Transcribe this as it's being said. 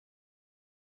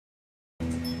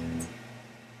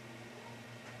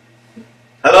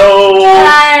Hello!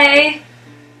 Hi!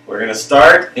 We're gonna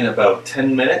start in about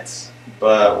 10 minutes,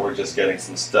 but we're just getting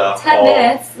some stuff. 10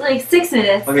 minutes? Like 6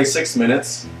 minutes. Okay, 6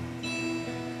 minutes. I'm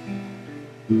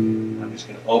just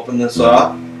gonna open this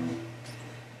up.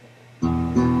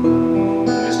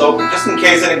 Just in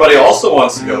case anybody also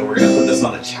wants to go, we're gonna put this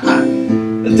on the chat.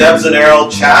 The Debs and Errol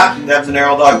chat,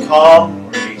 debsanderrol.com.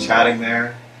 We're gonna be chatting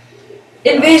there.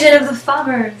 Invasion of the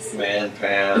farmers. Man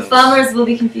pans. The farmers will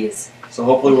be confused. So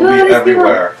hopefully we'll be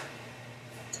everywhere.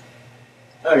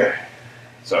 Okay.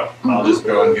 So I'll just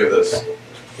go and give this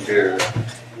here.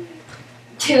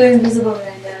 To invisible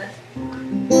Miranda.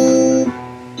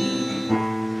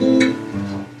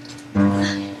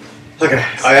 Okay,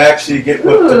 I actually put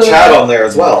the chat on there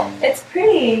as well. It's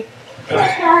pretty.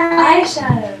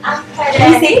 Eyeshadow.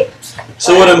 Can you see?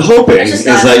 So what I'm hoping is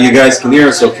that you guys can hear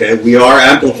us okay. We are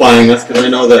amplifying us because I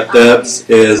know that Debs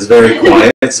is very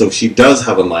quiet, so she does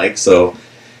have a mic, so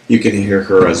you can hear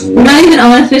her as well. We're not even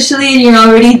on officially and you're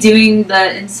already doing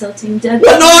the insulting Debs.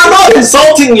 Well, no, I'm not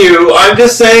insulting you. I'm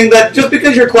just saying that just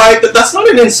because you're quiet, that's not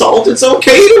an insult. It's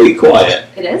okay to be quiet.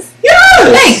 It is? Yes!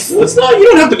 Thanks! It's not, you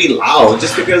don't have to be loud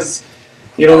just because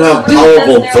you don't have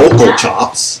powerful vocal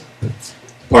chops.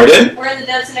 Pardon? We're in the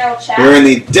Debs and Errol chat. We're in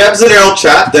the Debs and Errol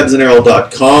chat,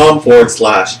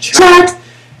 debsanderrol.com/chat.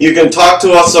 You can talk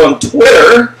to us on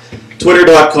Twitter,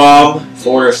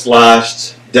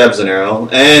 twitter.com/Debs and Errol,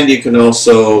 and you can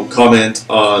also comment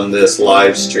on this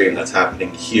live stream that's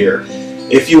happening here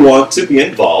if you want to be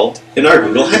involved in our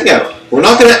Google Hangout. We're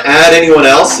not going to add anyone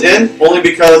else in, only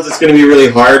because it's going to be really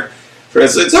hard.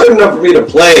 It's hard enough for me to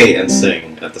play and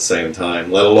sing at the same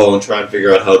time, let alone try and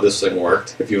figure out how this thing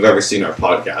worked, if you've ever seen our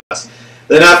podcast.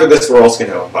 Then after this, we're also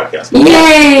going to have a podcast. But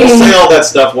Yay! We'll say all that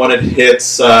stuff when it hits...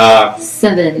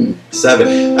 7.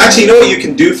 Actually, you know what you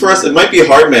can do for us? It might be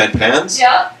hard, man, Pans.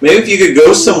 Yeah. Maybe if you could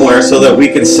go somewhere so that we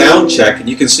can sound check and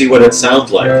you can see what it sounds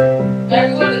like.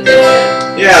 Everyone did.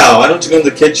 Yeah, why don't you go in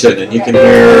the kitchen and you can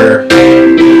hear...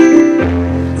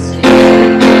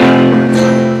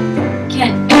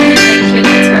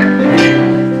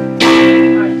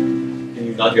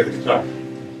 Not hear the guitar.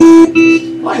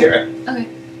 I hear it. Okay.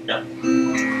 Yeah.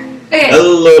 Okay.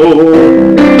 Hello.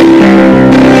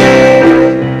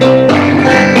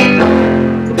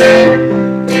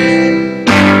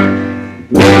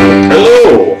 Hello.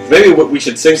 Maybe we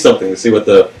should sing something to see what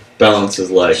the balance is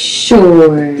like.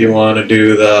 Sure. Do you want to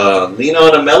do the lean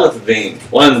on a melon vein?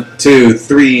 1, 2,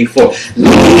 3, 4.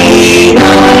 Lean on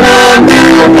a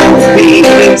melon vein.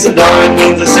 It's a darn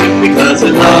means a sing because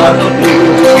I love you.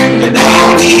 And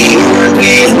I'll be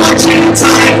working watching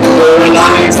time for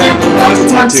lives and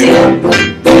want to.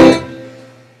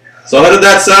 So how did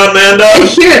that sound, Amanda? I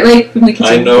hear it like from the kitchen.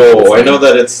 I know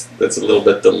that it's a little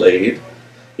bit delayed.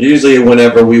 Usually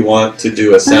whenever we want to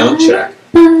do a sound check,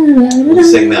 we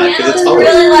sing that because it's always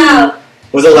really loud.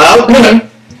 Was it loud? Okay.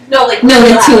 No, like No,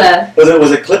 really it's too loud.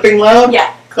 Was it clipping loud?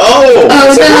 Yeah. Oh,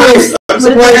 Oh, I'm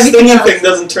surprised anything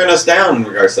doesn't turn us down in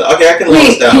regards to that. Okay, I can lower us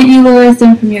Wait, down. can you lower us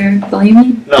down from your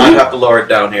volume? No, I have to lower it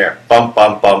down here. Bump,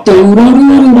 bump, bump.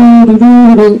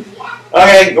 Do-do-do-do-do-do-do.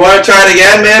 Okay, you want to try it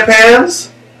again, man pans?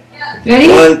 Ready?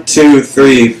 1, 2,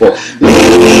 3, 4.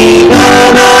 Lean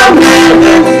on a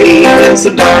melon feeling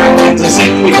so dark to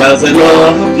sing because I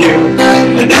love you.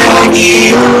 And I'll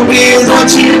be always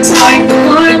watching time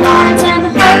for lines and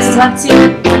the first talk to.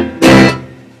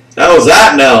 How was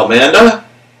that now, Amanda?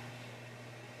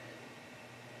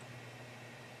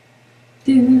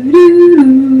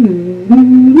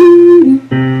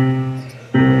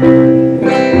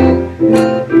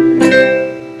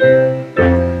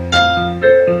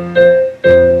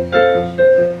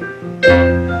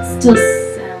 Still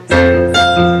sounds.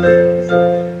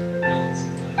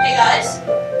 Hey guys.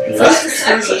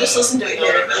 Yes. So just listen to it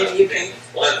here. Maybe you can.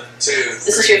 1, 2.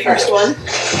 This is your first one.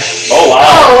 Oh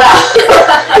wow. Oh wow.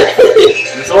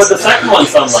 So what the second one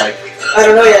sound like? I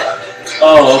don't know yet.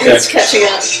 Oh, okay. It's catching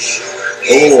up.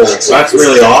 Oh, that's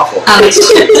really awful. Ouch.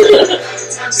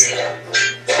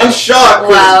 I'm shocked.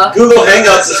 Wow. Google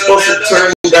Hangouts is supposed to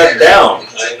turn that down.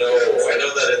 I know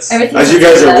that it's... As you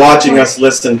guys are watching us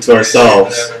listen to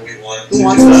ourselves. Who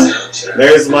wants that?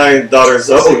 There's my daughter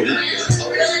Zoe. It's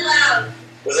really loud.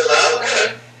 Was it loud?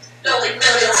 No, like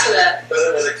really listen to that.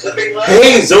 Was it clipping loud?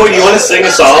 Hey Zoe, do you want to sing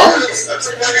a song? I'm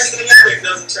surprised the music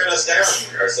doesn't turn us down.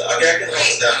 Okay, I can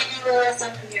lower us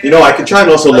down. You know, I can try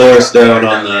and also lower us down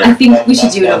on the... I think we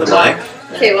should do it on the mic.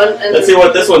 Okay, one. And Let's see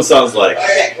what this one sounds like.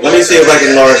 Let me see if I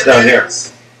can lower us down here. 1,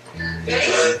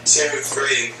 2,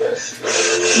 3, 4.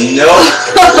 No.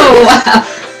 Oh, wow.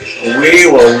 We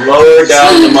will lower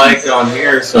down the mic on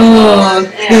here somehow. Oh,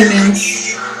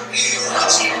 goodness.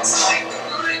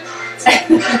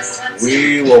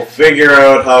 We we'll figure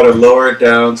out how to lower it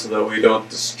down so that we don't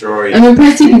destroy I'm it.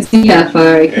 impressed you can see that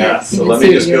far. I Yeah, can't so even let see me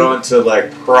what just you're- go into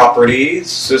like properties,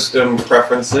 system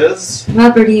preferences.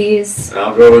 Properties. And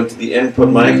I'll go into the input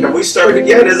mic. Have we started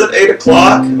yet? Is it 8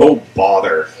 o'clock? Oh,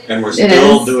 bother. And we're It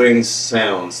still is. doing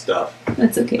sound stuff.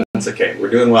 That's okay. That's okay. We're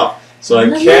doing well. So I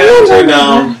La, la, can la, turn la,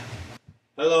 la. down.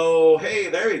 Hello. Hey,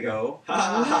 there you go. Ha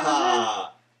ha ha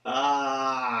ha.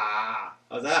 Ah.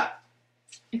 How's that?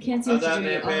 I can't see How's what that,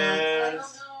 you're man doing at all.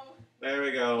 pants? There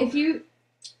we go. If you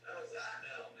How's that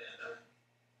now, Amanda?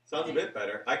 Sounds a bit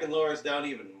better. I can lower us down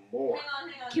even more.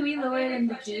 Hang on. Can we lower it in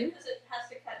the do? Because it has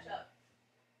to catch up.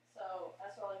 So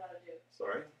that's all I gotta do.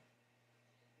 Sorry.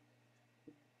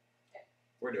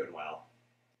 We're doing well.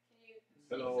 Can you see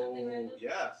something Hello. random?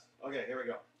 Yes. Okay, here we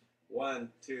go. 1,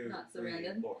 2, Not so 3,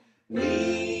 random. 4.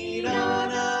 Lean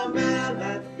on a man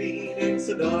that feeding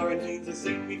Sonora needs to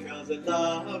sing because I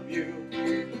love you.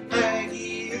 And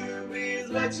you is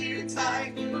what you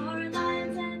type. More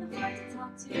lions and the heart to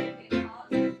talk to.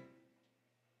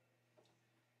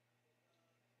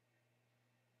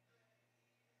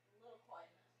 A little quiet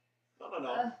No, now.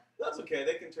 no, no. That's okay.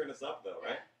 They can turn us up though,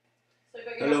 right? So you're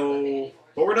not clipping Hello. anymore.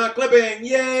 But we're not clipping.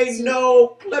 Yay! So-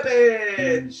 No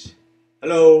clippage.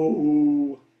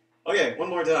 Hello. Okay, one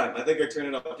more time. I think I turn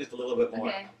it up just a little bit more.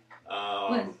 okay.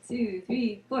 1, 2,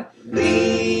 3, 4.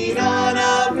 Lean on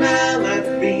a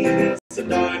melon bean. So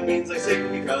darn means I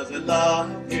sing because I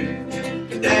love you.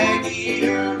 And Aggie,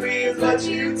 you is what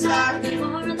you type.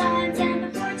 More lions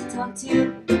and the heart to talk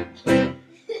to.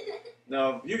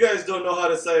 Now, if you guys don't know how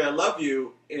to say I love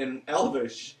you in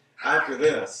Elvish after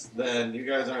this, then you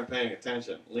guys aren't paying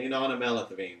attention. Lean on a melon.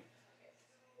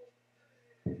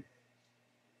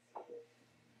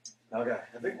 Okay,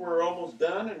 I think we're almost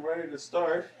done and ready to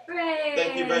start. Hooray!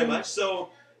 Thank you very much. So,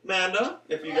 Manda,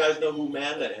 if you guys know who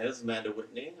Manda is, Manda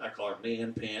Whitney, I call her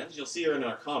Man Pans. You'll see her in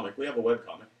our comic. We have a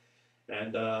webcomic.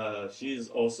 And she's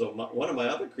also one of my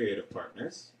other creative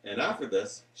partners. And after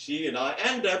this, she and I,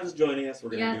 and Debs is joining us.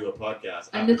 We're going to Yeah. do a podcast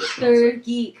I'm after the this third concert.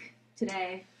 geek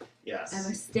today. Yes. I'm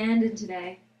a stand-in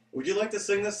today. Would you like to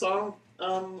sing this song?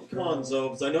 Come on,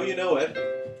 Zobes. I know you know it.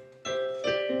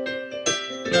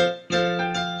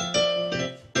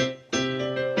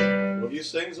 Will you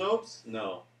sing, Zobes?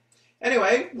 No.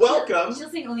 Anyway, welcome. She'll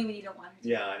sing only when you don't want her to.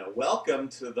 Yeah, I know. Welcome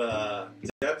to the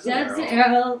Debs Debs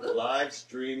Errol Errol. live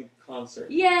stream concert.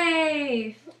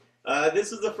 Yay!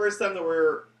 This is the first time that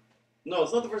we're... No,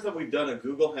 it's not the first time we've done a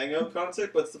Google Hangout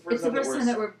concert, but it's the first It's the time first time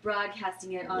that that we're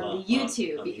broadcasting it on On- the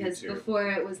YouTube on because YouTube.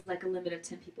 before it was like a limit of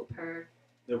 10 people per.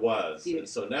 It was. Dude. And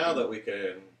so now that we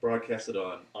can broadcast it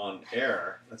on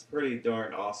air, that's pretty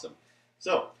darn awesome.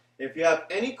 So, if you have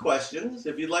any questions,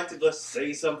 if you'd like to just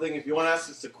say something, if you want to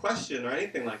ask us a question or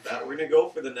anything like that, we're going to go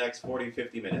for the next 40,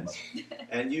 50 minutes.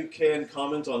 And you can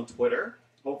comment on Twitter.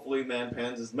 Hopefully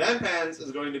Manpans is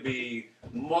going to be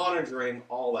monitoring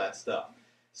all that stuff.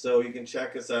 So you can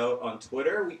check us out on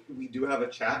Twitter. We do have a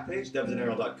chat page,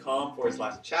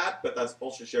 debsandarrow.com/chat, but that's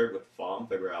also shared with FOM,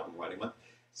 February Album Writing Month.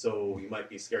 So you might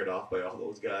be scared off by all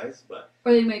those guys, but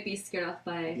Or they might be scared off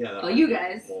by yeah, that all might you be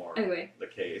guys. more Anyway. the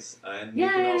case. And you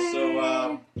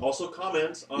can also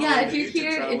comment on Yeah, the if you're YouTube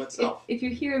here, channel itself. if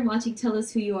you're here and watching, tell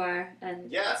us who you are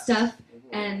and Yes. stuff.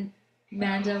 Mhm. And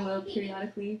Manda will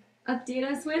periodically update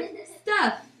us with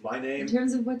stuff My in name,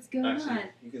 terms of what's going actually, on.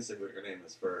 you can say what your name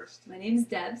is first. My name's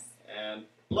Debs. And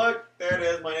look, there it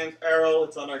is. My name's Errol.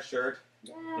 It's on our shirt.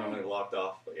 Yay. Normally locked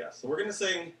off, but yeah. So we're gonna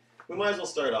sing. We might as well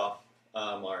start off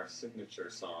our signature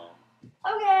song.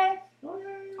 Okay. Where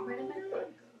did my phone go?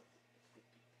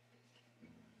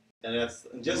 And that's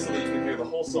just so that you can hear the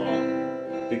whole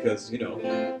song, because you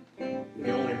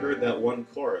only heard that one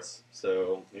chorus.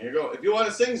 So here you go. If you want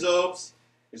to sing, Zobes,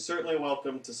 you're certainly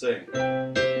welcome to sing.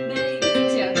 Maybe you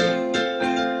can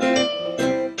too.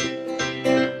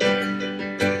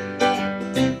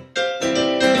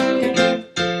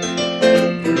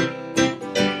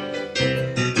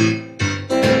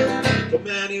 So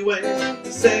many ways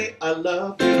to say I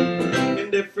love you in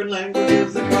different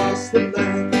languages across the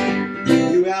land.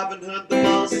 You haven't heard them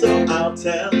all, so I'll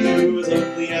tell you as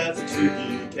only as a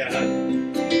tricky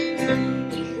can.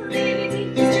 Maybe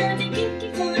we can turn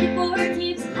kinky 44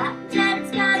 keeps Latin and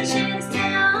Spanish in a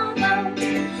samba.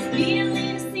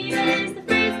 Nearly to see that is the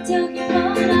phrase that took you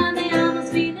on the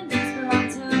almost feeling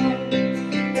Esperanto.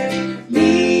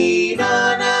 Lean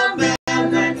on a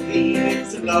man that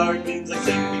feeds and Lord means I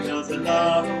sing because I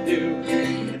love you.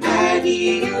 And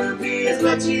Aggie, you be as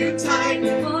much you time.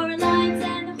 More lines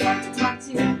and the heart to talk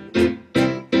to.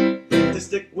 To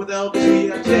stick with Elvis, we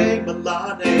have J.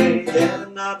 Milane. Yet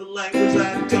another language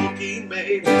that Tolkien made.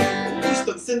 baby. Just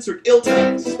uncensored ill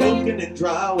times, spoken in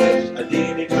dry wish. I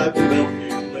didn't type of milk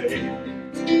play.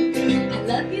 I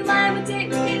love you, I would date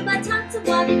with you, but talk to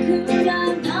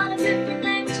Wakakuda. Not a different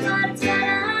language, but it's what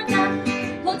I got.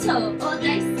 Hoto,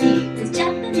 odaisuki, is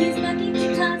Japanese lucky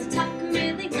because you talk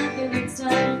really like a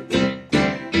ringstone.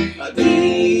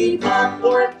 Deep pop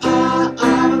work,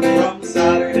 from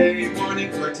Saturday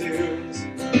morning cartoons.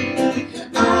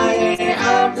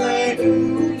 I play,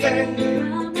 ooh, yeah.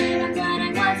 I'm glad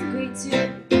I was agreed to.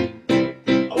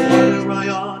 I wanna ride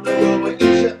on a robot,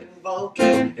 Isha and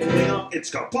Vulcan. And Leon, it's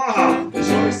Kapaha. The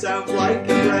story sounds like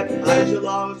a threat.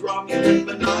 Angela is wrong,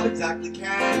 but not exactly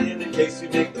canon. In case you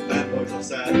make the fanboys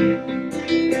upset.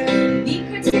 The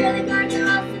cartoon cards are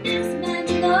often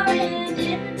Mandalorian.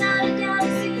 In and out of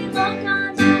galaxy, long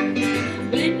gone.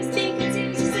 When you speak it to,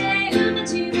 you say,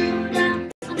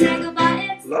 Umachibuda. On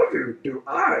megabytes. Love you, do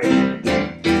I?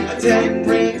 A 10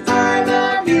 ring, I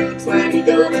love you. 20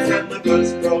 go to 10, my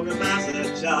first program as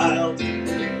a child.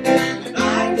 And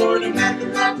I learned to met the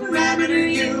love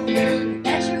parameter you.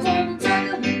 Bet your hormones are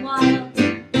going wild.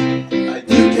 You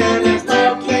can have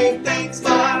love, okay, thanks,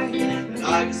 bye. And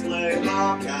I just lay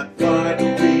long at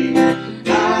finally.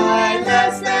 I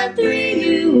less than 3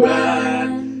 you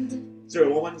and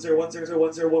 011 010 010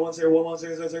 010 110 010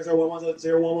 010 011 011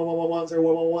 011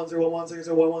 011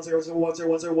 011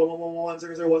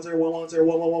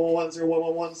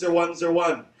 011 011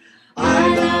 011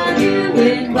 I love you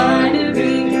in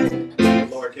binary.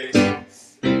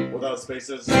 Lowercase, without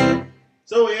spaces.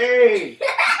 So yay!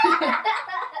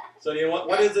 So do you want?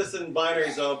 What is this in binary,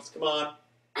 Zobes? Come on.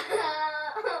 6.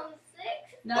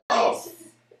 Nice. Oh.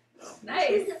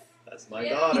 Nice. That's my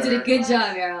Yeah. daughter. You did a good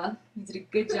job, Errol. You did a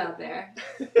good job there.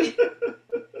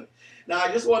 Now I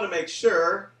just want to make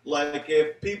sure, like,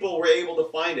 if people were able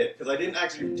to find it, because I didn't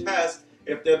actually test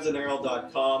if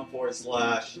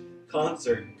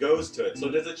debsanderrol.com/concert goes to it. So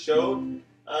does it show,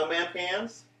 man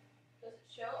pans? Does it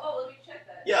show? Oh, let me check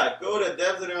that. Yeah, go to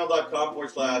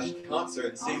debsanderrol.com/concert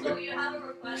and see Also, if you have a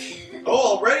request.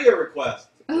 Oh, already a request.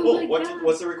 Oh my what's God.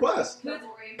 what's the request? Who's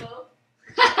rainbow?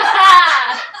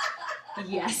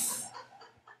 Yes.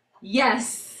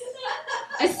 Yes.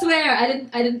 I swear I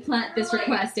didn't plant this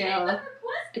request, Errol. I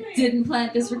didn't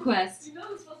plant this request. You know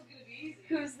it's supposed to be easy.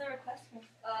 Who's the request from?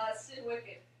 Sid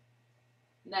Wicked.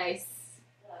 Nice.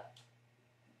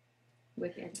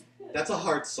 Wicked. That's a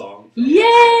hard song.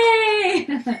 Yay!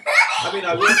 I mean,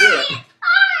 I will do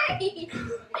it.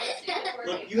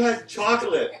 Look, you had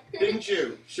chocolate, didn't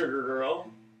you, sugar girl?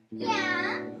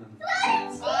 Yeah. Yeah,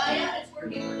 it's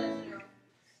working with that zero.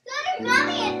 So did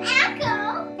Mommy and Echo.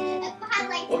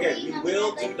 Okay, we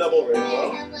will do double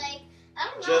rainbow. And like, I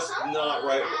don't know Just how not long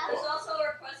right I There's before. also a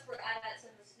request for Adats in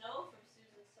the Snow from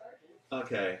Susan Sargent.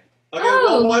 Okay. Okay, Oh.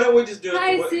 well, why don't we just do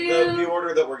Hi, it Sue. the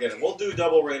order that we're getting? We'll do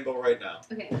double rainbow right now.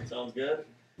 Okay. Sounds good?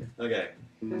 Okay.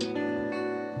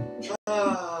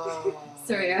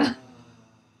 Sorry, Errol.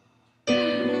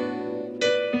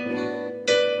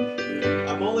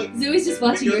 I'm only. Zoe's just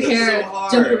watching your Because it's hair so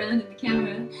hard. jump around in the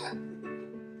camera.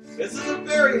 This is a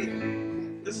very.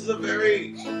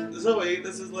 Zoe,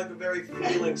 this is like a very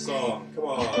feeling song. Come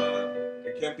on.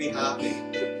 It can't be happy.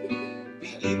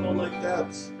 Be evil like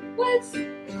Debs. What?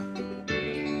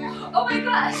 Oh my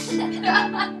gosh!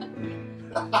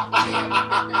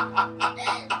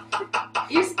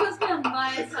 You're supposed to be on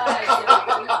my side.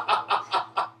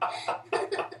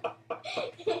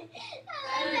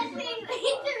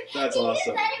 That's He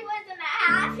awesome. said it wasn't a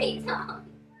happy song.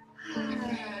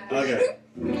 Okay.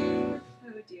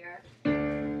 Oh dear.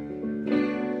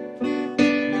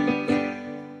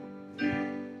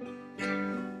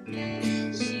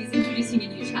 She's introducing a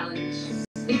new challenge. See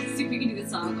if we can do the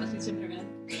song while she's jumping around.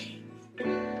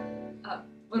 Oh,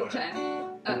 one more time.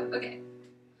 Oh, okay.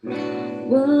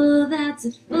 Well, that's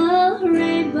a full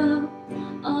rainbow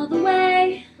all the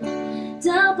way.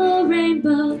 Double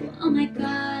rainbow, oh my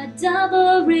god,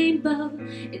 double rainbow.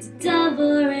 It's a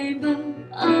double rainbow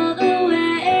all the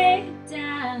way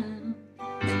down.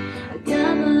 A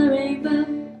double rainbow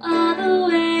all the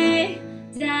way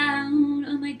down,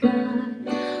 oh my god.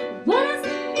 What does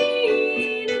it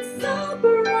mean? It's so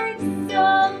bright,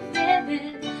 so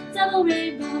vivid. Double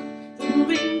rainbow,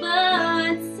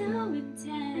 it's so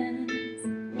intense.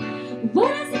 What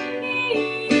does it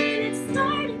mean? It's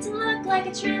starting to look like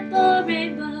a triple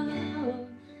rainbow.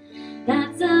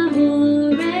 That's a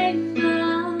whole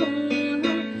rainbow.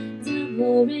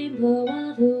 Double rainbow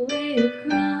all the way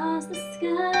across the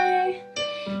sky.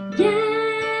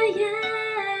 Yeah,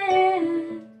 yeah.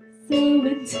 So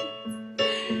intense.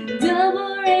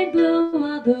 Double rainbow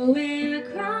all the way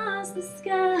across the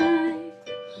sky.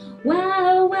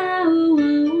 Wow, wow,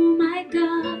 oh my god.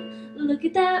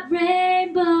 at that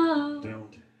rainbow.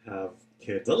 Don't have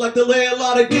kids. I'd like to lay a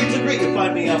lot of gigs. Agree to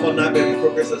find me up all night, baby,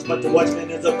 for Christmas. But The Watchmen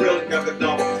is a brilliant graphic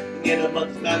novel. In a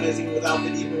month's magazine with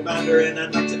Alfred E. Rounder, and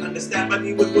I'd like to understand by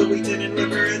me with Will Wheaton and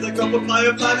River is a couple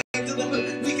fire flying to the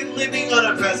moon. We can living on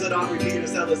a present on repeat to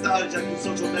sell the style, check with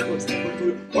social networks, and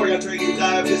food. Or trade you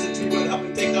die, visit tree, but help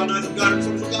me take down eyes of God and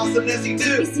social awesomeness too.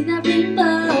 You see that rainbow?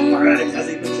 Alright, has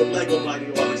a mix of Lego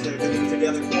mighty always they're living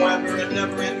together forever and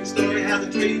never ending story has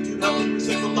a trading to help me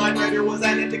research the line writer was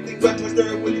analytic thing web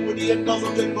twister with Woody and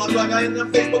Puzzle Drink Block guy in the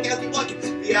Facebook as we lucky.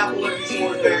 The apple and the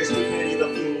sword very stupidity the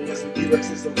fool guess the T-Rex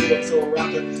system flew up so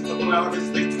rapid. Couple hours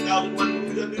space 2001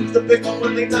 movies and news to pick on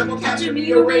one thing time will capture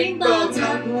me a rainbow.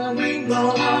 Tap a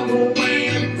rainbow all the way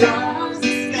across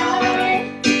the sky.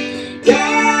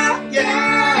 Yeah,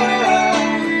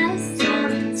 yeah, so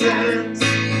intense.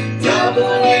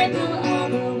 Double rainbow all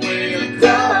the way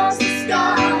across the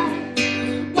sky.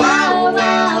 Wow,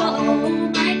 wow, Oh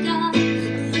my God,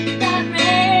 look at that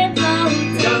rainbow.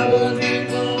 double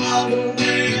rainbow all the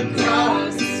way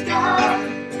across the sky.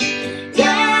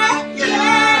 Yeah,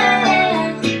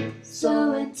 yeah,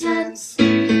 So intense.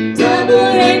 double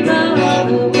rainbow all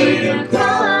the way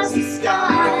across the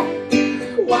sky.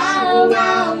 Wow,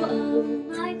 wow. Oh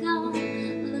my God,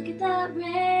 look at that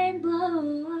rainbow.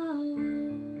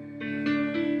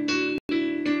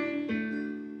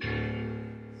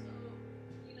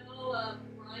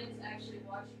 Brian's actually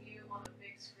watching you on a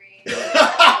big screen.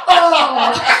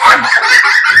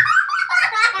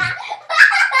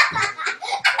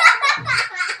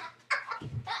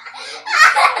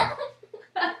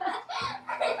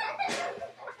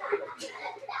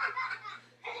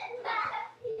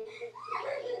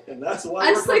 And that's why I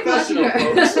we're just like watching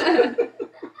professional, her. folks.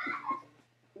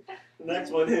 The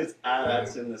next one is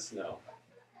That's in the Snow.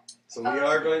 So we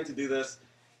are going to do this,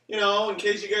 you know, in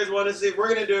case you guys want to see, we're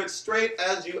going to do it straight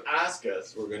as you ask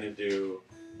us. We're going to do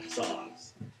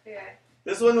songs. Okay.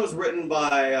 This one was written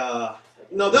by,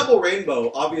 Double Rainbow,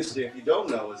 obviously, if you don't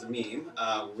know, is a meme,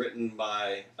 written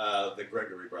by the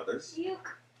Gregory brothers.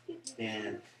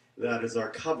 And that is our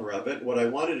cover of it. What I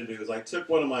wanted to do is I took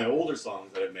one of my older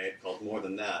songs that I made called More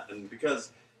Than That, and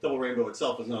because Double Rainbow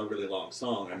itself is not a really long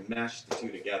song, I mashed the two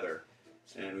together,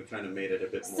 and we kind of made it a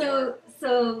bit more.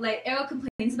 So like Errol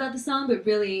complains about the song, but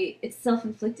really it's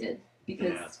self-inflicted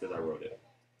because Yeah, that's because I wrote it.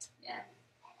 Yeah.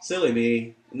 Silly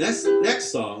me.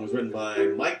 Next song was written by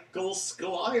Michael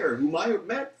Squire, whom I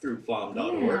met through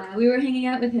FOM.org. yeah, we were hanging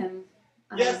out with him.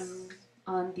 Yes.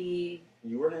 On the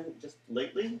You were in just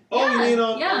lately? Yeah, Oh, you mean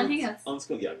on Hangouts. On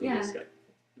school? Yeah, Google Yeah. Skype.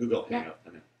 Google Yeah. Hangout. I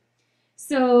mean.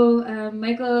 So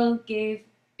Michael gave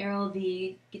Errol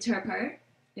the guitar part.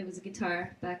 It was a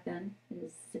guitar back then. It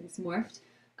has since morphed.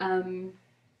 And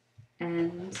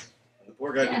The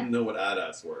poor guy didn't know what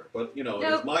ADAS were, but you know, it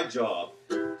was Nope. my job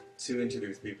to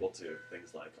introduce people to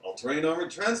things like all-terrain armored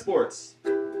transports.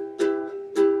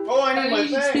 Oh, I need my you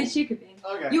just thing. did shaker bang.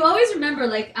 Okay. You always remember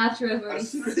like after I've already As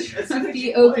soon as struck you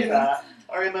the play opening. that,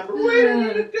 I remember. Wait a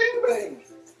minute, ding bang.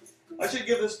 I should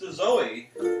give this to Zoe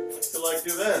to like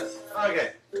do this.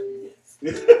 Okay.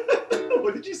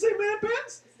 What did you say, man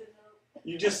pants?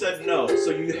 You just said no,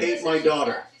 so you hate my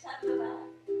daughter. She's happy with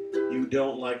that. You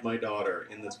don't like my daughter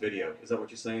in this video. Is that what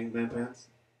you're saying, man pants?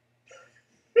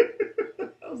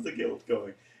 How's the guilt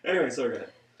going? Anyway, so go ahead.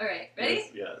 All right, ready?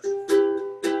 Yes.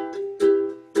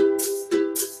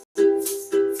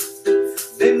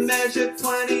 They measured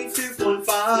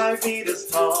 22.5 meters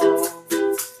tall.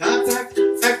 High-tech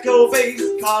echo bass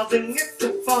causing it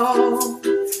to fall.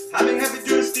 Having heavy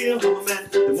dual steel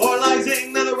element,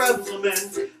 demoralizing the rebels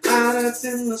lament. That's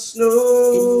in the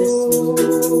snow.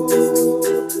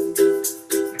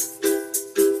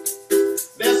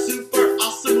 They're super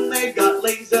awesome, they got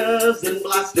lasers and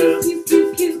blasters. Pew,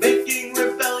 pew, pew. Making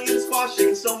rebellion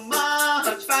squashing so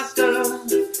much faster.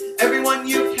 Everyone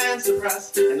you can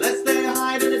suppress, unless they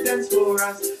hide in a dense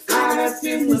forest. That's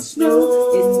in the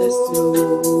snow. In the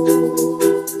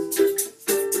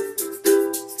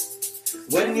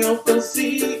When you'll feel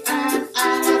see and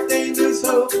they lose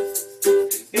hope.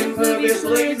 Impervious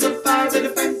blades of fire, the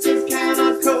defenses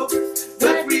cannot cope.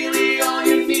 But really all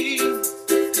you need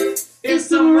is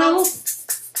some rope.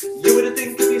 You wouldn't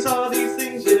think if you saw these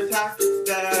things you'd attack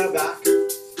their back.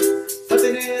 But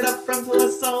they did a frontal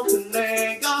assault and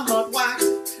they got whacked.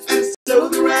 And so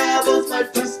the rebels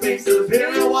fled for space. The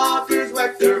Imperial walkers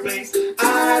wrecked their base.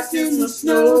 Ice in the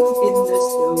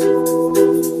snow.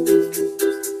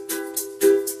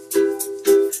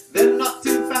 They're not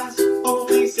too fast,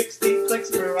 only 60 clicks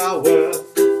per hour.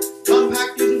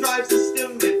 Compact fusion drive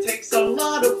system, it takes a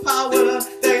lot of power.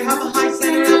 They have a high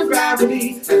center of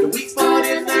gravity and a weak spot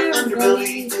in their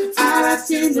underbelly.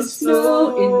 trapped in the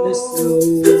snow, in the snow,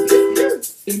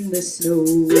 in the snow,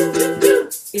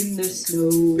 in the snow,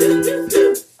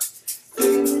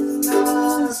 in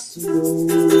the snow.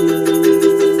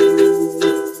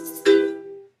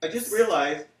 I just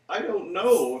realized I don't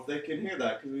know if they can hear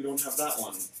that because we don't have that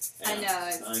one. I know.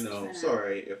 I know.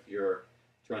 Sorry if you're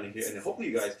trying to hear, and hopefully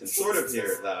you guys can sort of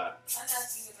hear that. I'm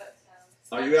asking about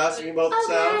sounds. Are you asking about the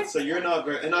Okay. sound? So you're not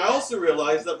very. And I also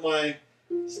realized that my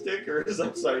sticker is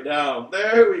upside down.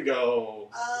 There we go.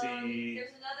 See. There's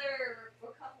another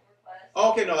couple requests.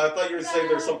 Okay, no, I thought you were saying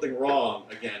there's something wrong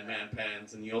again, man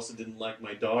pans, and you also didn't like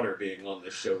my daughter being on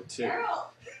this show too.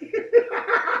 Errol!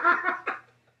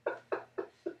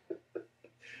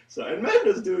 So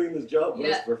Amanda's doing this job for us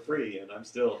Yeah. for free, and I'm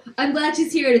still. I'm glad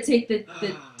she's here to take the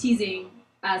teasing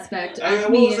aspect Hey, of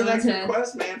what me was the and next to.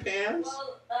 request, man pans?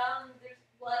 Well,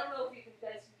 I don't know if you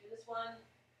guys can do this one.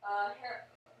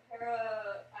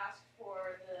 Hera asked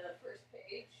for the first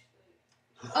page.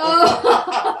 Oh!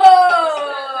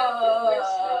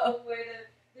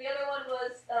 The other one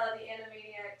was the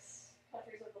Animaniacs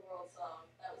Countries of the World song.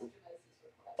 That was Jemez's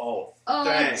request. Oh, Oh,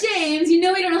 thanks. James, you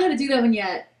know we don't know how to do that one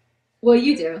yet. Well,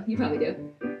 you do. You probably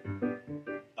do.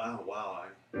 Oh, wow.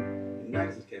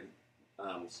 Nice as can.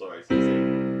 Sorry, Sensei.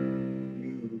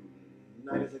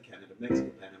 Night as a Canada, Mexico,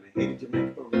 Panama, Haiti,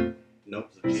 Jamaica, Peru. Nope,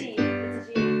 it's a G. It's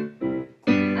a G.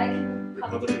 I can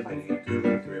Republic of probably Guinea, Cuba,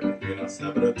 Caribbean, Guyana,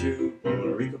 Salvador, too.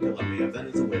 Puerto Rico, Colombia,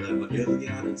 Venezuela,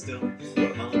 Guyana, and still.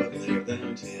 Guatemala, Bolivia,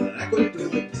 then Chile, Ecuador,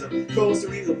 Costa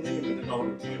Rica, Dominican, and all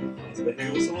of Bahamas,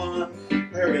 Bahamas, so on.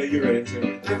 There we go, you're ready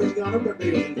to. Ivory, Ghana,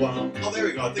 Barbados, and Guam. Oh, there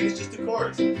we go. I think it's just 2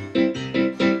 chords.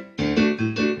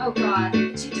 Oh God.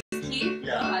 Did you just key?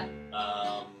 Yeah.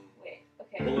 God. Wait,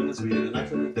 okay. Poland and Sweden, and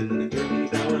Iceland and Finland, and Germany,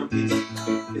 down on peace.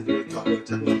 Israel, chocolate,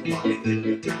 Czechoslovakia,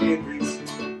 Italy, Turkey, and Greece.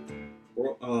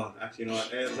 Actually, you know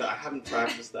what? I haven't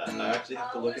practiced that. I actually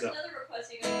have to look it There's up. another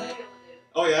request you guys might be able to do.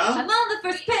 Oh, yeah? I'm on the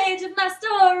first page of my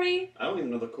story. I don't even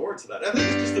know the chords to that. I think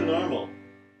it's just a normal.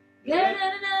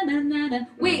 Da-na-na-na-na-na.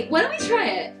 Wait, why don't we try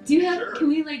it? Do you have? Sure. Can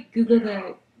we like Google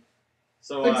the?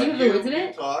 So, Or do you have the words of you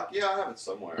it? talk. Yeah, I have it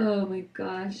somewhere. Oh my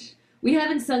gosh, we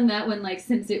haven't sung that one like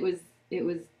since it was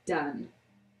done,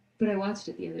 but I watched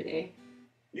it the other day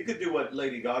You could do what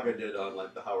Lady Gaga did on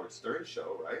like the Howard Stern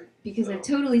show, right? because So- I've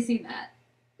totally seen that.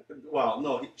 Well,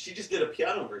 no, she just did a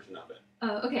piano version of it.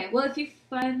 Oh, okay. Well, if you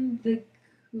find the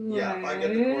chords, Yeah, if I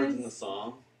get the chords in the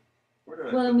song. Where did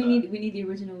I well, put we that? need the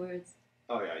original words.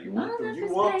 Oh yeah, you Not want the on you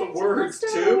first want page the of my words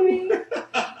story. too?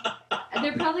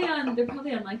 They're probably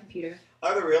on my computer.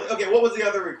 Are they really? Okay, what was the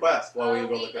other request while we go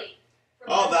look at? Wheatley, from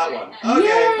Oh, that Western one. End.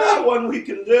 Okay, Yay! that one we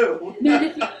can do. Man,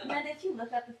 if And if you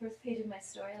look at the first page of my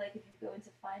story, like if you go into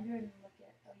Finder and look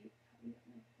at, oh, you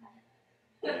probably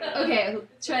don't know. you, okay, we'll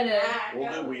try to.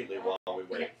 We'll do Wheatley while we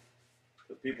wait.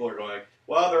 Because people are going,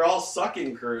 well, they're all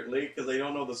sucking currently because they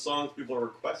don't know the songs people are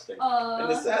requesting. And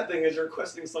the sad thing is, you're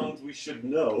requesting songs we should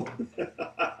know.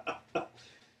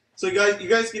 So you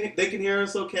guys they can hear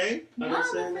us okay? I'm I'm on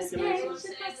saying the they first can hear page us.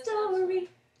 of my story.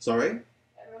 Sorry?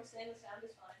 Everyone's saying the sound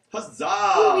is fine.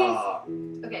 Huzzah!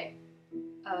 Okay.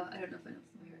 I don't know if I know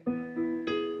the word.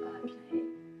 Can I do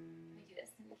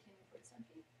this? And you can record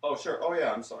something. Oh, sure. Oh,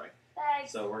 yeah, I'm sorry.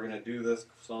 Thanks. So we're going to do this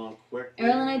song quick.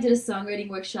 Errol and I did a songwriting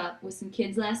workshop with some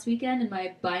kids last weekend, and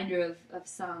my binder of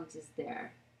songs is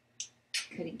there.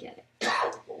 Couldn't get it.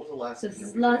 What was the last So thing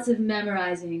there's we lots did? of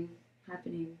memorizing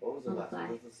happening. What was the on the last fly.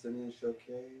 one? Was the singing showcase?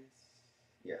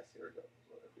 Yes, here we go.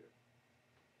 What I do.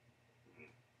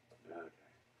 Okay.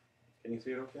 Can you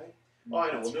see it okay? Oh,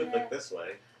 I know. We'll do it like this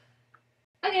way.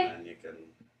 Okay. And you can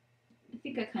I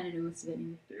think I kind of know most of it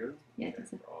anyway. do. Yeah, I Okay, think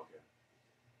so. we're all good.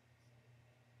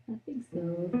 I think so.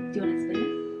 Do you want to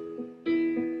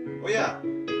explain Oh yeah,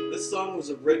 this song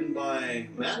was written by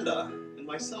Amanda and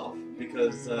myself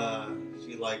because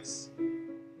she likes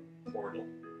Portal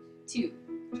it? 2.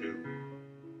 2,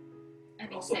 I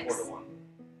mean also 6. Portal 1.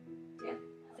 6.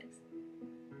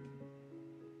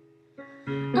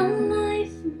 A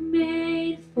life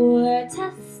made for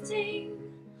testing,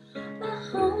 a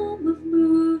home of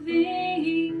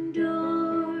moving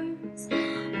doors,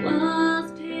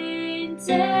 walls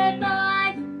painted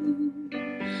by the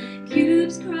moon,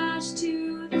 cubes crashed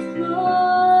to the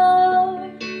floor,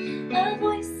 a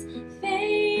voice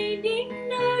feigning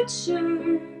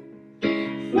nurture,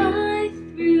 fly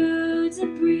through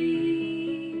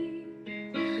debris,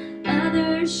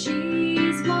 others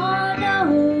she's won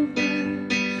over,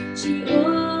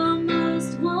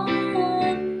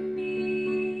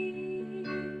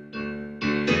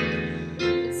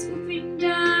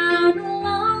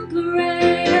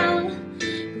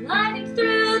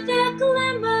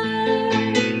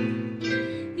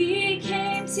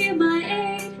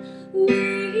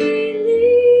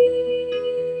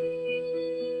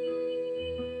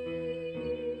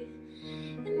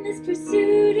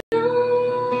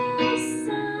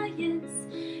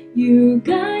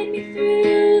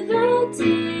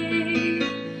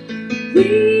 You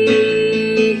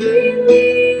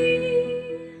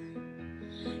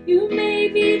may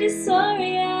be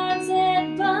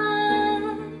disoriented, but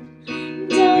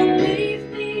don't leave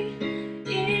me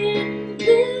in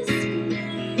this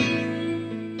place.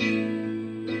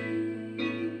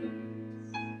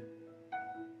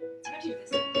 It's hard to do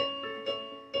this.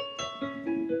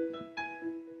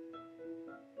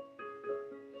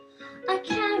 I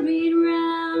carried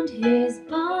round his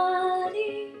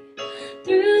body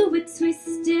through a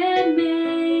twisted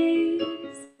maze.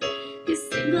 His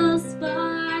single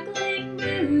sparkling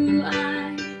blue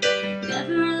eye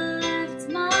never left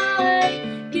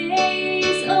my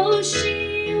gaze. Oh,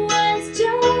 she was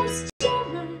just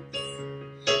jealous,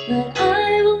 but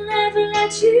I will never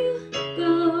let you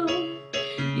go.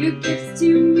 Your gifts to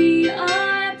me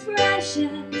are precious,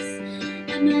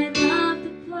 and I love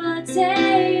the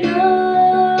potato.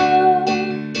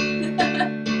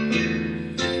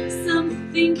 Some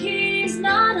think he's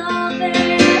not all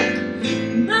there,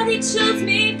 but he chose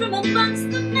me from amongst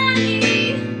the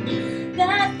many.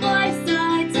 That voice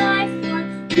I died for,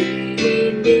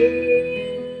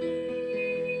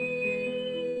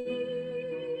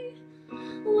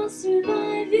 while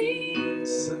surviving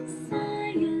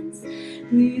science.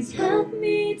 Please help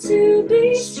me to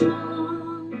be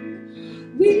strong.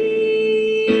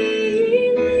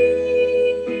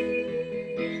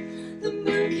 The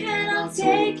moon cannot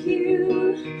take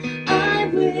you. I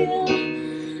will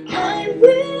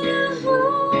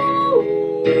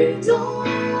hold on.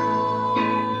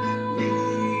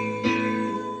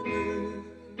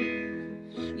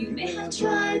 You may have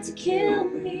tried to kill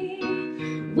me.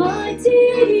 Why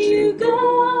did you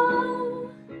go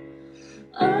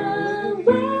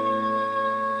away?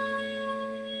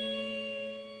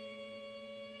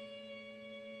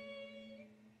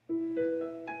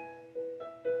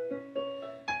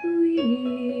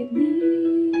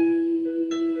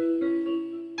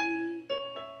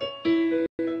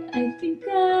 I think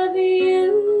of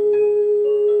you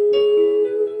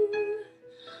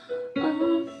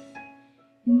off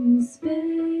in space.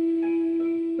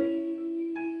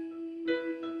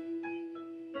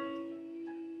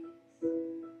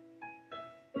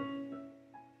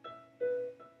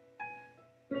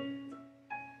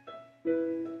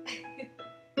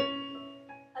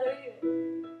 How do I do it?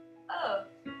 Oh.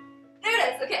 There it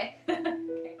is, okay.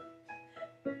 Okay.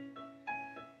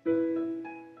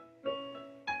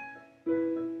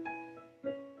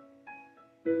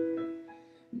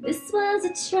 This was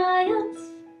a triumph.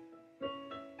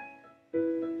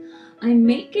 I'm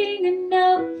making a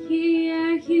note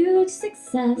here, huge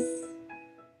success.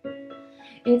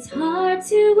 It's hard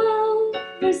to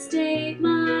overstate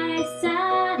my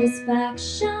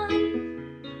satisfaction.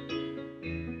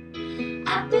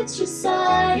 Aperture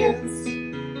science.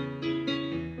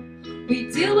 We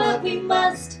do what we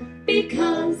must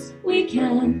because we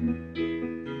can.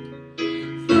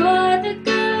 For the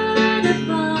good of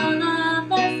all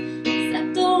of us,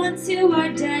 except the ones who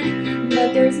are dead.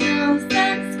 But there's no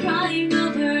sense crying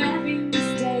over every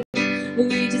mistake.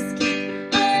 We just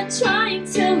keep on trying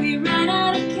till we run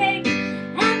out of cake.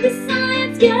 And the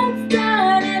science gets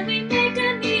done, and we make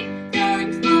a neat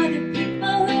fun for the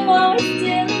people who are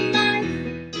still alive.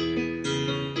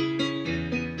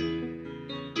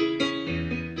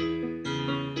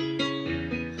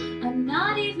 I'm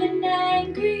not even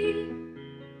angry.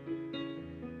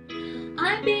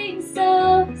 I'm being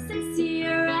so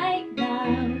sincere right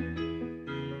now.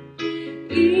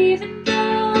 Even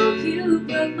though you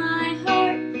broke my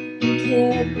heart and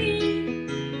killed me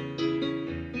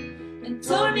and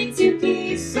tore me to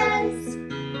pieces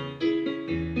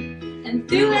and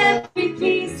threw every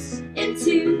piece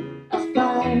into a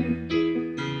fire.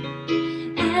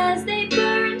 As they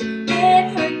burned,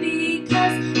 it hurt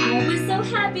because I was so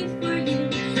happy for you.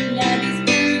 Now these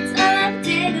birds of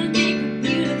data make a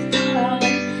beautiful heart,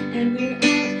 and we're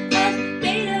out of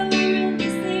beta, we're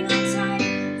releasing on time.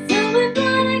 So I'm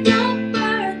glad I got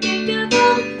burned. Think of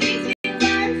all the things we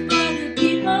learned for the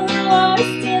people who are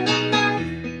still alive.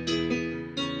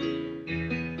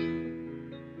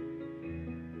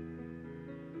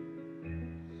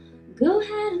 Go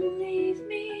ahead and leave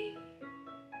me.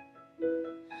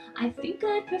 I think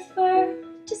I'd prefer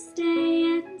to stay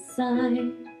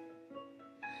inside.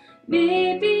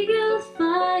 Maybe you'll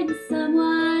find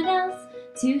someone else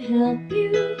to help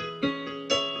you.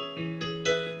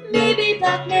 Maybe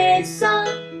Black Mesa.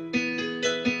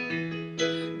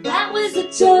 That was a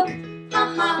joke,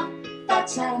 haha,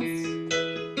 that's chance.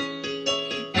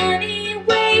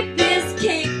 Anyway, this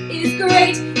cake is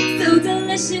great, so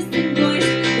delicious and moist.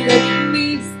 Look at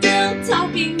me, still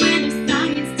talking when there's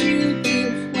science to do.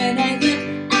 When I look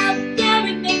out there,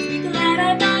 it makes me glad.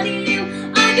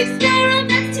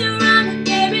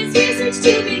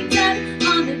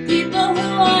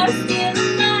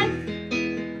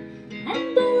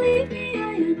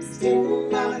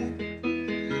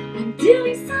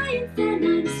 doing science and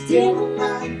I'm still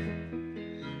alive.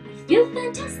 I feel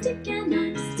fantastic and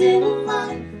I'm still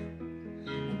alive.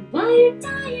 And while you're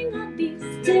dying, I'll be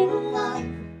still alive.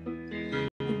 And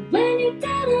when you're dead,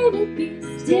 I will be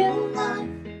still alive.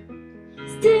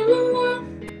 Still alive.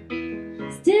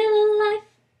 Still alive.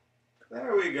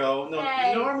 There we go. No,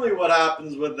 Yay. normally what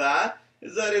happens with that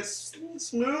is that it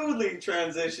smoothly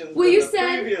transitions Well, from you the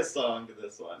said- previous song to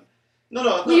this one. No, it's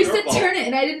Well, not you your said fault. turn it,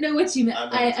 and I didn't know what you meant.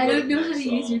 meant to I go don't to the know how next to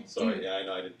use your. song. Sorry, yeah, I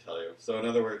know, I didn't tell you. So in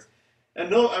other words, and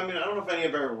no, I mean, I don't know if any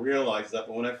of you ever realized that,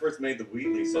 but when I first made the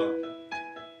Wheatley song,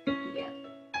 Yeah.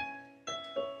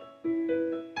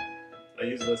 I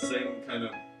used the same kind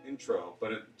of intro,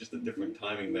 but just a different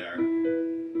timing there.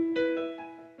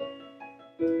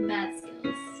 Mad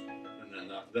skills. And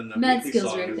then the Mad Wheatley skills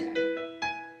song right is, there.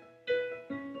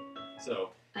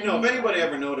 So, I you know, if know. anybody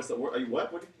ever noticed that, are you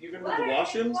what? What you gonna do the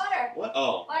washrooms? Water. What?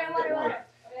 Oh. Water, you water, got water.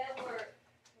 We have more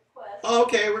requests. Oh,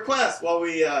 okay, request while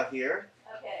we here.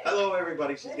 Okay. Hello,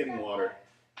 everybody. She's Where's getting that water.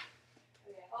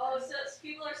 Okay. Oh, so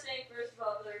people are saying, first of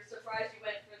all, they're surprised you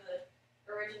went for the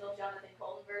original Jonathan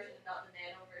Colton version and not the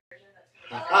nano version.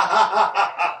 That's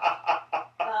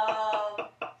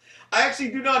I actually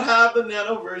do not have the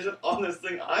nano version on this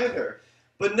thing either.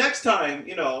 But next time,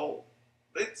 you know,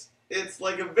 it's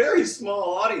like a very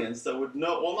small audience that would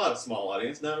know. Well, not a small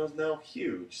audience. Nano's now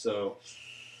huge. So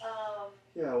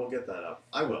yeah, we'll get that up.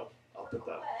 I will. I'll put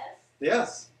that up. request.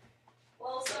 Yes.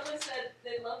 Well, someone said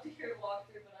they'd love to hear a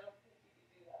walkthrough, but I don't think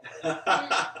you can do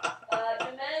that.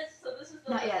 Jemez, so this is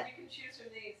the Not list. yet. You can choose from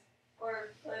these. Or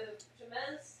play the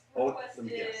Jemez Oh, requested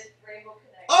yes. Rainbow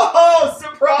Connection. Oh,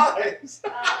 surprise!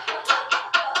 Of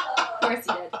course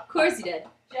you did. Of course you did.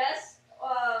 Jess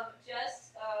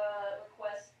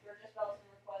Belton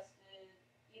requested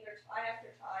either Tie After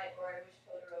Tie or I Wish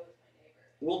Totoro Was My Neighbor.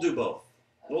 We'll do both.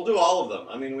 We'll do all of them.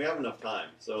 I mean, we have enough time.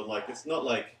 So, like, it's not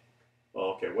like,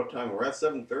 oh, okay, what time? We're at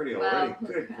 7:30 already. Wow.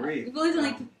 Good Crap. grief. We've only done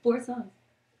like 4 songs.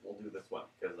 We'll do this one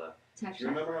because Tack do you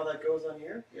shot. remember how that goes on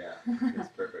here? Yeah, it's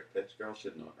perfect. Pitch girl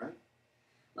should know it, right?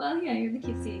 Well, yeah, you're the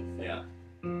cutesy. So. Yeah.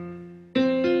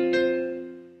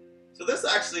 So this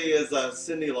actually is a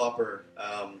Cyndi Lauper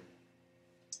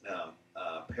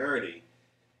parody,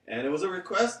 and it was a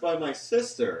request by my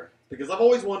sister because I've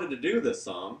always wanted to do this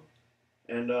song,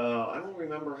 and I don't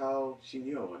remember how she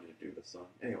knew I wanted to do this song.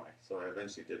 Anyway, so I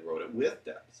eventually wrote it with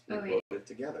Debs. We Oh, wait. wrote it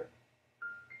together.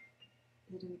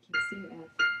 Is it in the key C or F?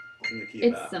 It's in the key of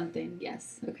It's F. something,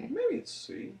 yes. Okay. Maybe it's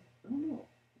C. I don't know.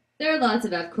 There are lots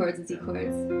of F chords and C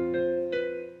chords.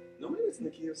 No, maybe it's in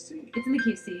the key of C. It's in the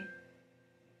key of C.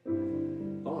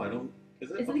 Oh, I don't.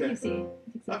 Is it? It's in the key of C. I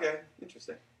think so. Okay,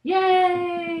 interesting.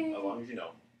 Yay! As long as you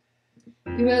know.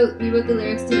 We wrote the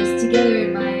lyrics to this together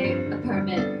in my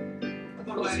apartment. I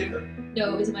thought it was here.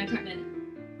 No, it was in my apartment.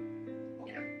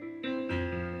 Okay.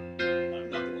 I'm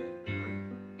not the one.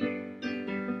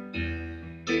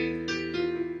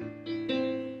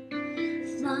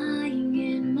 Flying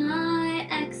in my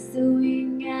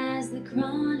X-wing as the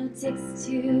chrono ticks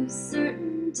to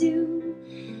certain doom.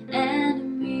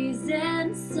 Enemies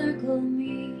encircle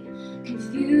me.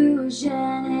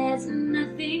 Confusion is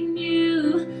nothing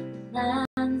new.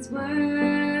 Plans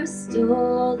were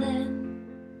stolen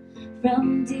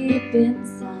from deep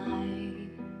inside.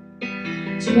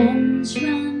 Trench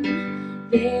run,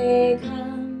 they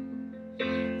come,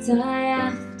 tie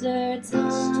after This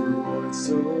towards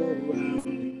so time.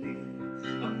 heavy,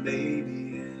 a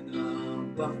baby in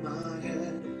above my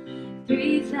head.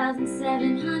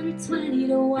 3,720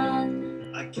 to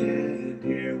 1. I can't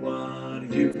hear what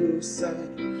you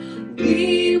said.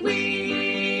 We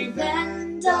weave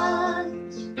and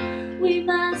dodge, we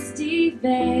must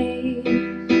evade.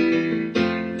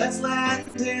 Let's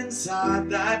land inside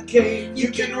that cave.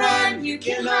 You can run, you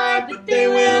can hide, but they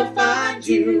will find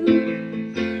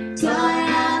you. Tie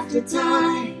after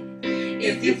tie,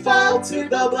 If you falter,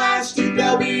 they'll blast you,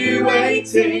 they'll be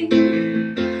waiting.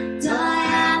 tie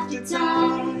after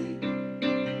tie.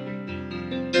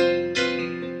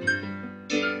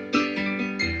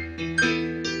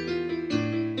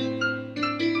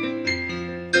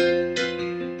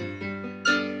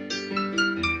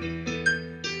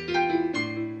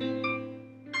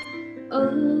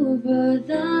 Over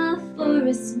the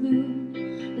forest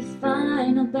moon, the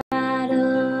final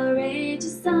battle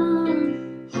rages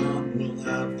on. Han will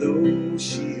have those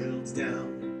shields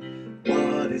down.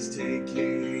 What is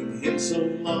taking him so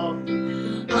long?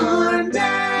 Armed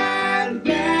and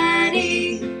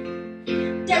ready,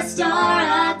 Death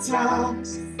Star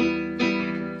attacks.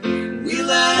 We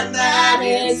learn that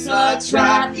it's a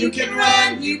trap. You can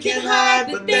run, you can hide,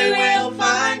 but they will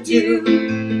find you.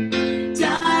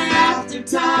 Tie after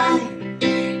tie,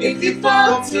 If If you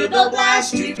fall to the blast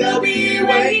street, they'll be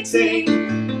waiting.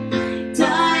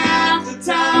 Die after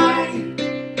die.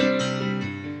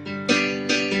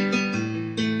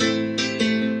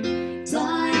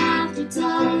 Die after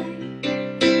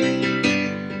die.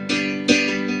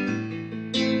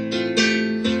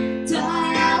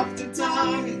 Die after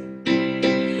die.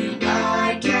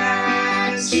 I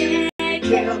can't shake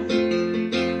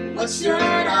him. What should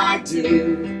I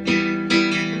do?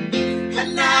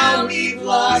 And now we've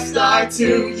lost our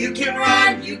two. You can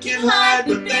run, you can hide,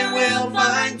 but they will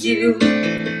find you.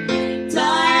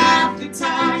 Die after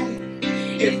die.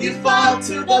 If you fall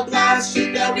to the blast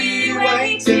street, they'll be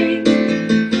waiting.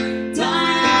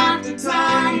 Die after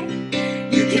die.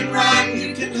 You can run,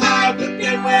 you can hide, but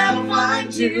they will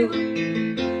find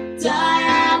you. Die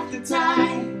after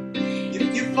die.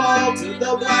 If you fall to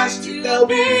the blast street, they'll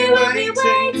be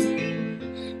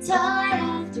waiting. Die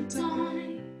after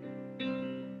die.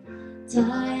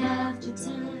 Die after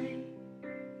die.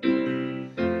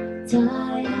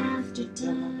 Die after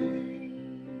die.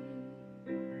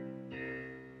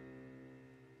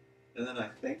 And then I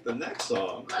think the next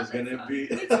song is going to be.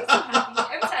 Makes me so happy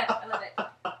every time. I love it.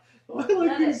 I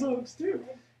like these songs too.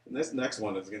 And this next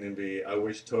one is going to be I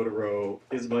Wish Totoro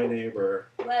Is My Neighbor.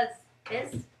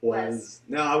 Was.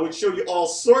 Now, I would show you all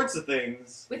sorts of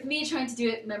things. With me trying to do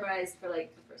it memorized for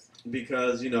like the first time.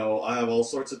 Because, you know, I have all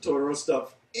sorts of Totoro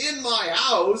stuff in my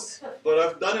house. But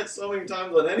I've done it so many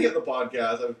times on any of the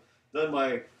podcasts. I've done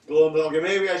my glow in the dark. Okay,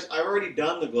 maybe I've already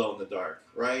done the glow in the dark,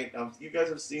 right? You guys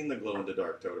have seen the glow in the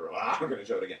dark Totoro. I'm going to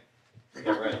show it again. Get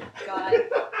ready. God.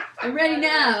 I'm ready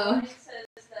now. It says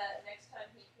that next time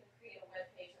he can create a web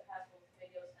page that has both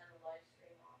videos and a live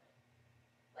stream on it.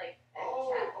 Like, and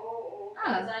chat.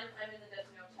 Because I'm in the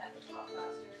Debs Errol chat with Talk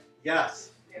Faster.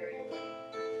 Yes. Very good.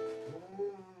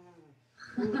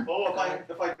 Oh,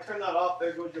 if I turn that off,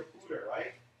 there goes your pooter,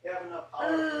 right? You have enough power.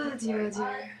 Oh dear, oh dear. Is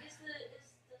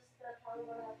the power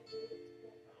what I have to do with it?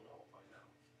 I don't know. Find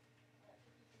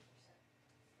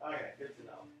out. Okay, good to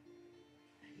know.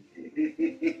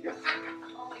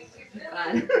 Oh my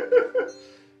God.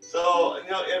 So, you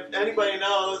know, if anybody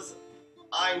knows,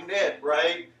 I knit,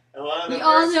 right? And one of the We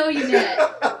all first- know you knit.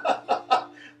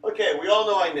 Okay, we all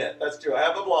know I knit. That's true. I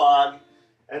have a blog.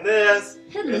 And this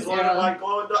Hello, is one of Sarah. my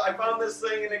glow in the dark. I found this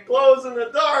thing and it glows in the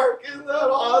dark. Isn't that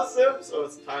awesome? So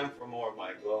it's time for more of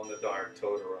my glow in the dark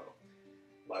Totoro.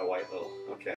 My white little.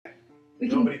 Okay. We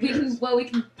Nobody can cares. we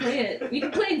can play it. We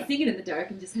can play and sing it in the dark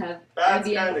and just have That's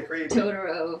IBM kind of creepy.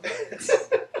 Totoro.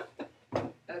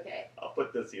 Okay. I'll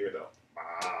put this here though.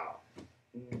 Wow.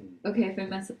 Okay, if I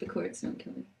mess up the chords, don't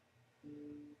kill me.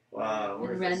 Wow,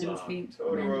 where's the Random song? feed-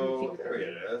 Totoro, random feed there it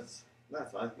recording. is.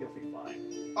 That's fine, you'll be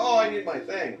fine. Oh, I need my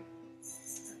thing.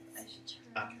 I should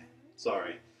try. Okay,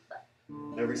 sorry.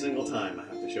 Every single time I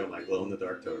have to show my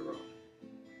glow-in-the-dark Totoro.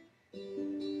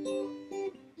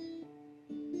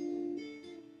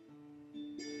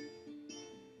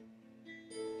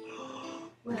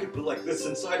 We could put like this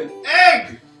inside an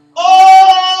egg!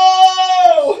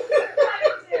 Oh!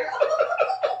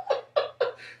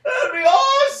 That'd be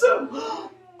awesome!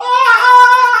 Oh!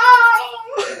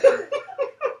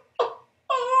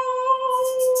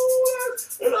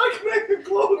 And I can make a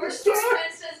glow in Or the Story dark.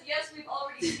 Man says, yes, we've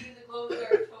already seen the glow in the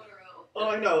dark Totoro. Oh,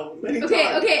 I know. Many Okay,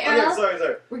 times. okay, Errol.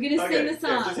 Sorry. We're gonna Okay, sing the yeah,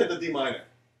 song. just hit the D minor.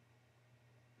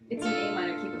 It's an A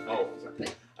minor key. Oh, sorry.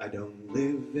 I don't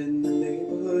live in the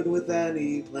neighborhood with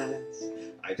any plants.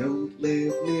 I don't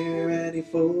live near any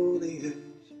foliage.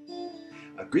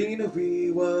 A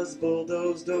greenery was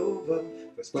bulldozed over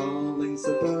for sprawling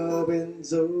suburban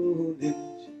zonage.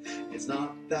 It's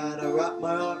not that I wrap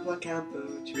my heart like camphor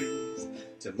trees.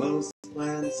 To most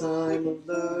plants I'm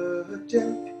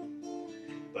allergic.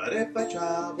 But if I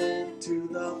travel to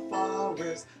the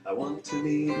forest, I want to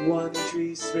meet one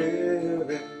tree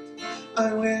spirit.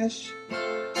 I wish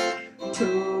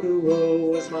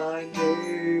Totoro was my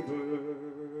neighbor.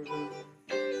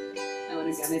 I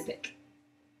wanna grab my pick.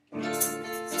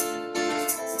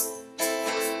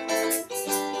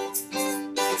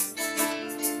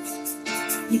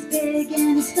 He's big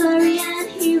and he's furry and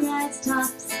he rides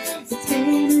tops. It's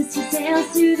famous, he sails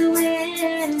through the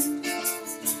wind.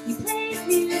 He plays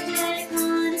music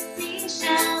on a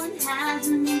seashell and has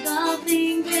an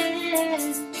engulfing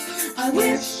grin. I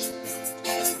wish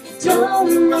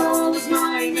Totoro was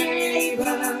my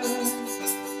neighbor.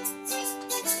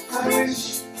 I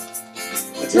wish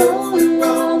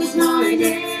Totoro was my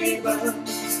neighbor.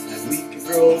 and we could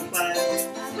grow plants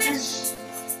I wish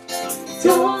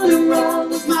Totoro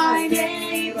was my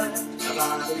neighbor.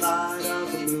 by the light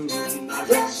of the moon. I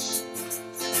wish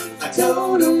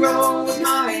Totoro was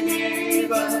my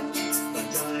neighbor. the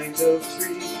kind of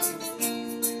tree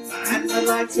I'd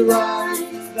like to ride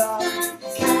the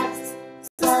cat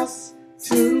bus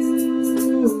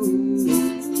too.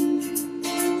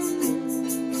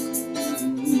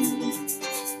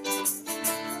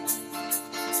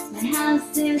 My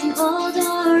house is an old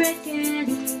door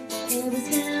rickety. It was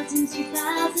built in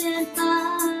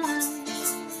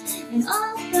 2005. And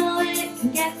although it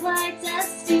can get quite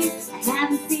dusty, I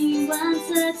haven't seen one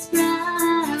such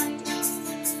bright.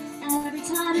 Every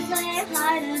time I play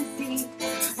hide and seek,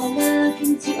 I look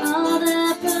into all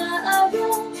the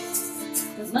burrows.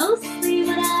 But mostly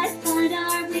what I find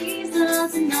are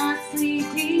weasels and not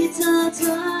sleepy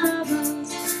totoros.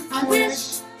 I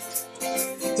wish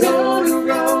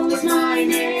Totoro was my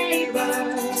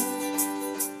neighbor.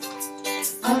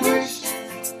 I wish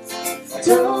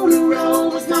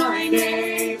Totoro was my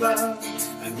neighbor.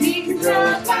 And we could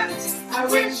grow plants. I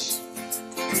wish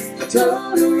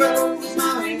Totoro was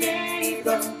my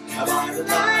neighbor. By the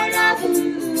light of the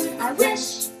moon, I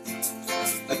wish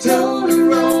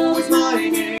Totoro was my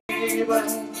neighbor.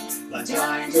 Let's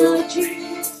climb to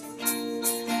trees,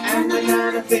 and I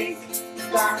kinda think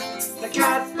that the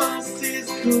cat bus is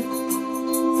cool.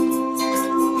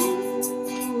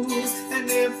 And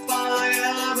if I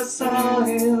ever saw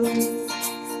him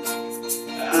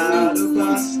at a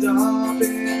bus stop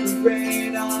in the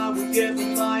rain, I would give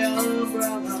him my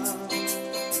umbrella.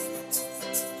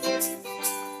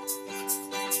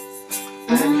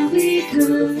 And we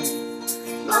could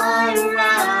fly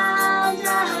around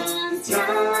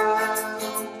downtown.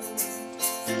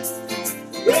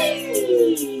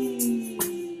 Whee!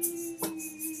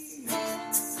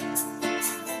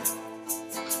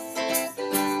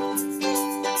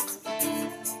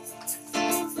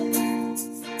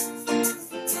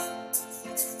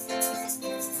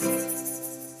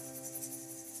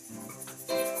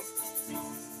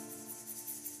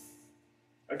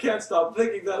 I can't stop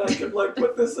thinking that I could like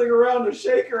put this thing around a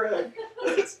shaker egg.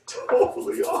 It's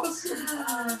totally awesome.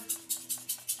 Drummer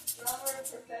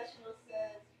professional says you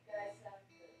guys have to.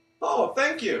 Oh,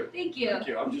 thank you. Thank you. Thank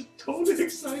you. I'm just totally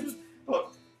excited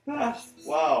about that.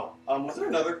 Wow. Was there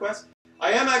another quest?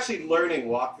 I am actually learning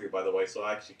walkthrough, by the way, so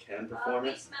I actually can perform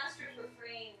it. Beastmasters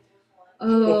Refrain was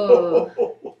one.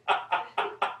 Oh.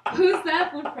 Who's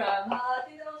that one from? I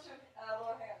think that was from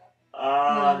Laura Hera.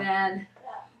 Oh man.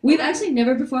 We've actually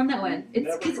never performed that one. It's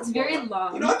Never because it's very performed.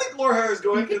 long. You know, I think Laura Hare is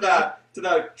going to that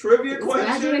trivia It's question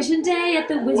graduation day at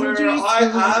the where Wizardry I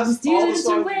School. asked all the Students are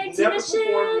songs waiting we've to never the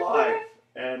performed shiver. live,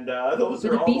 and those For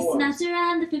are the all the ones. Beastmaster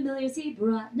and the familiars he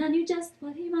brought, none knew just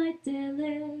what he might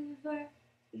deliver.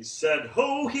 He said,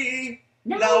 "Ho he,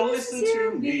 now listen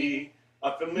to me.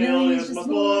 A familiar Familiar's is much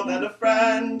more than a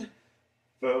friend.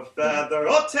 For feather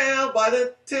or tail by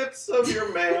the tips of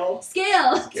your mail."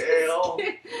 Scale! Scale.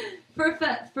 For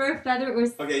feather or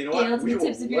Okay, you know scale what? to We the will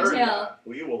tips of your learn tail. that.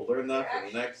 We will learn that for the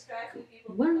Actually next. distracting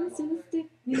people. Once in a stick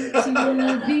me to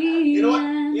the You know what?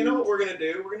 end. You know what we're gonna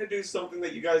do? We're gonna do something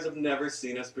that you guys have never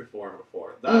seen us perform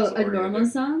before. That's Oh, what a we're gonna normal do.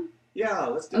 song? Yeah,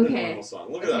 let's do the Okay. normal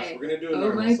song. Look at us. Okay. We're gonna do a Oh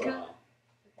normal my song. God.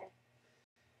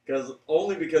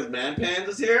 Because Man Pans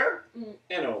is here, Mm.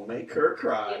 and it'll make her You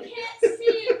cry. can't see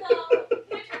it though.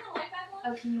 Can I turn the light back on?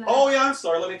 Oh, can you Oh yeah, I'm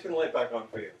sorry. Let me turn the light back on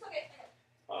for you. It's okay.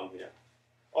 Yeah.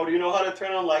 Oh, do you know how to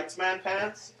turn on lights, Man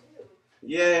Pants?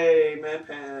 Yay, Man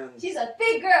Pants. She's a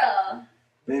big girl.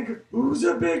 big. Who's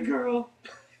a big girl?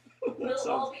 That We'll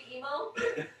all sounds. be emo.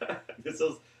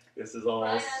 This is all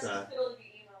Brian asked sad. Fiddle to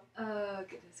be emo. Oh,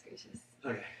 goodness gracious.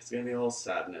 Okay, it's gonna be all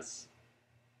sadness.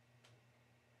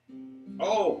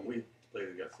 Oh, we played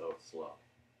it so slow.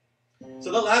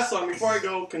 So the last song, before I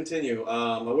go continue,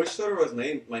 I Wish Soda Was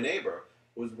My Neighbor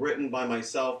was written by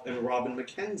myself and Robin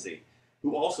McKenzie,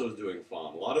 who also is doing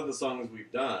FOM. A lot of the songs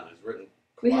we've done is written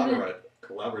We haven't-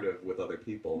 collaborative with other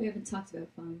people. We haven't talked about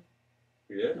fun.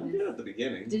 You did? I did at the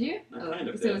beginning. Did you? I Oh, kind of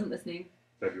because I did. wasn't listening.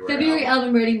 February February album.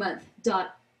 album writing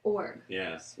month.org.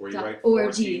 Yes, where you dot write org.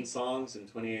 14 songs in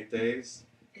 28 days.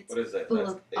 It's What is it? full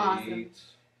That's of awesome. 8.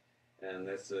 And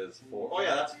this is 4. Oh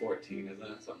yeah, that's 14, isn't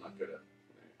it? So I'm not good at.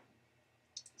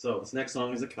 So this next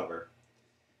song is a cover.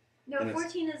 No, And it's-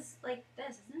 14 is like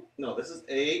this, isn't it? No, this is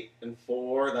 8 and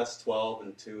 4. That's 12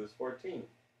 and 2 is 14.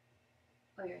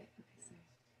 Oh, you're right. Okay, sorry.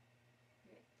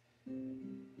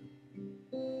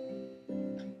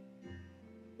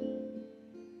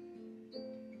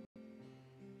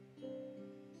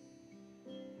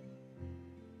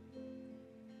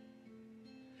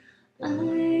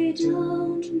 I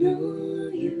don't know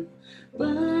you, but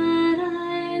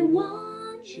I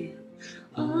want you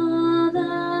all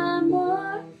the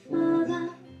more for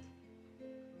that.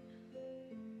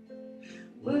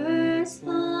 Words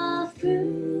fall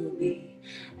through me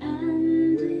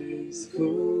and days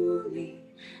fool me,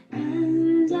 and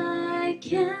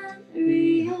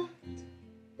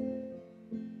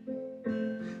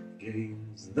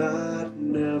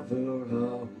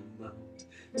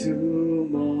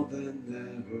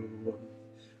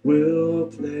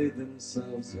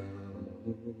falls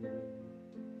out.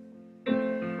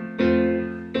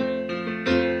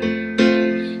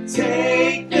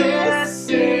 Take this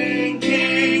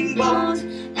sinking boat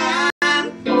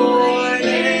and point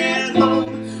it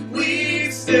home.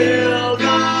 We've still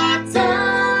got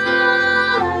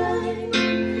time.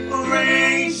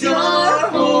 Raise your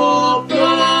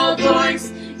hopeful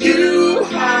voice. You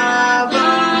have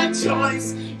a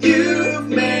choice. You've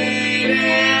made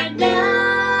it now.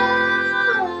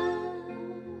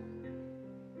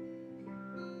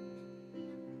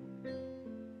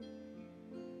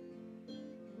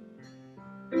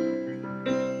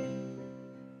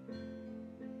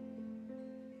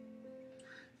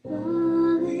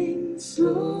 Falling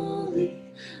slowly,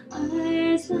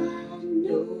 eyes that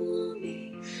know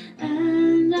me,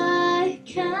 and I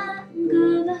can't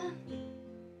go back.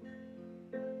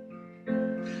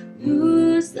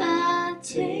 Who's that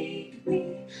take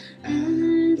me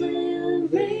and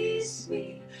erase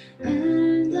me,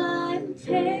 and I'm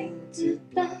painted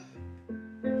back.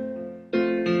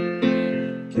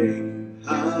 King,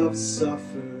 I've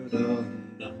suffered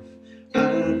enough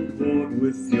and warred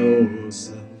with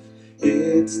yourself.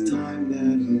 It's time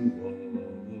that you walk.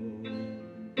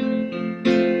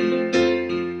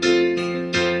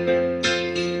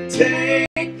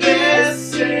 Take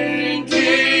this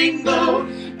sinking boat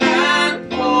and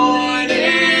point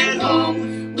it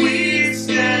home. We've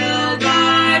still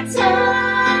got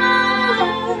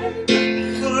time.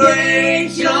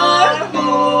 Raise your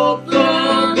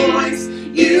hopeful voice.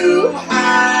 You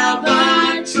have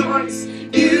a choice.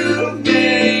 You've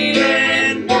made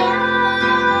it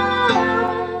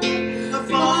now.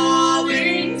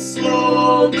 Falling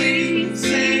slowly,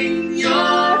 sing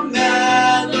your melody.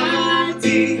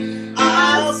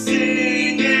 I'll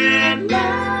sing it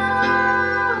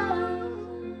loud.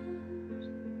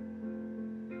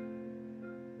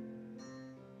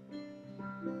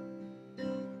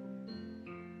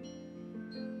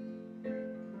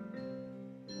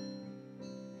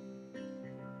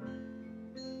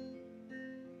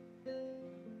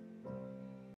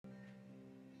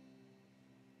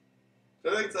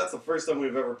 I think that's the first time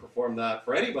we've ever performed that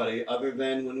for anybody other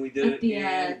than when we did At it the,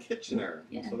 in Kitchener.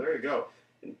 yeah. So there you go.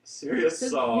 A serious So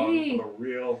song great. of a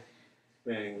real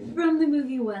thing. From the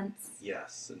movie Once.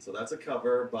 Yes, and so that's a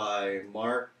cover by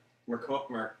Mark, Oh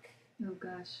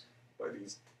gosh. by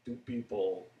these two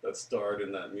people that starred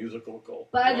in that musical called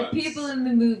By the Once. people in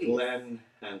the movie. Glenn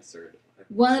Hansard.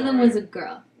 One of them was a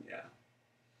girl, Yeah.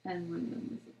 and one of them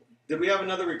was a boy. Did we have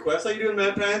another request? How you doing,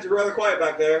 man? Pants? You're rather quiet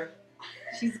back there.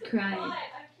 She's crying. Hi,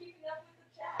 I'm keeping up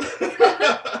with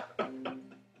the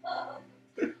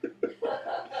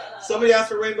chat. Somebody asked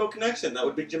for Rainbow Connection. That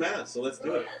would be Jamaz, so let's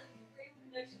do it. Rainbow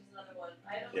Connection's another one.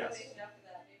 I don't Yes. know anything after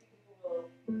that. Maybe people will.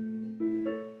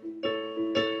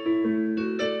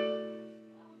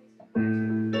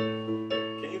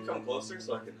 Can you come closer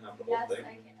so I can have the whole Yes, thing?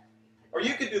 I can. Or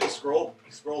you could do the scroll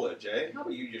edge, eh? How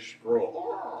about you just scroll?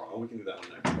 Oh, we can do that one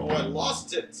next. Oh, I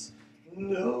lost it.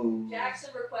 No. Jackson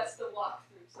requests the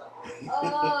walkthrough song.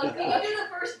 Oh, can you do the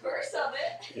first verse of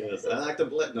it? Yes, I like to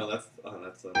blend. No, that's Like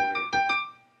the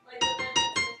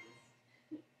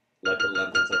like the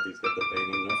lanterns that these get the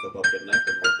painting north above the knife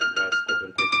and north and west.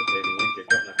 Open face the painting ink. You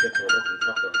got my kids or open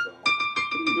truck or so. What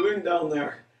are you doing down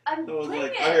there? I'm I was playing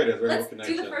like, it. I heard it. Rainbow Let's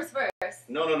Connection. do the first verse.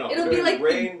 No. It'll be Doing like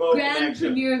Rainbow the grand Connection.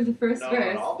 premiere of the first No,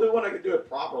 verse. I'll do it when I can do it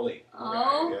properly.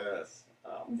 Oh. Yes.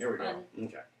 That's Here we go. fun.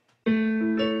 Okay.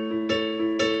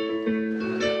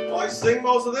 Oh, I sing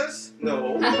most of this?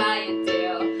 No. Haha, you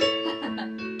do.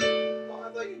 Oh, I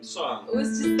thought you'd song. It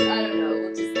was just, I don't know,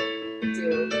 we'll just do. I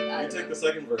You don't take know. the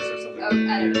second verse or something. Oh, I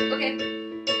don't know. Okay.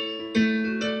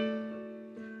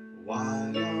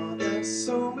 Why are there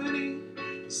so many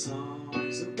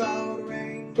songs about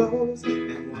rainbows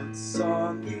and what's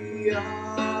on the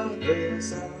other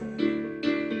side?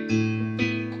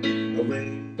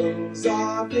 Rainbows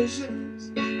are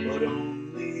visions, but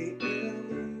only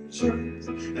illusions,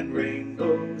 and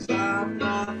rainbows have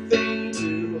nothing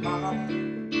to hide.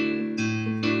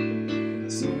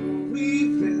 So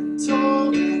we've been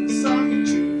told, and some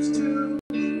choose to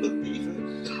believe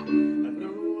it. I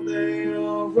know they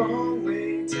are wrong,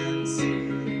 wait and see.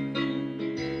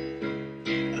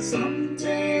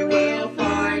 Someday we'll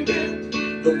find it,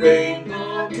 the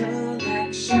Rainbow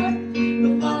Connection, the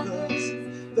lovers,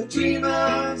 the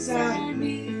dreamers, and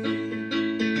me.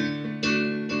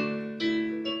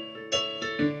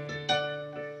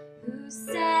 Who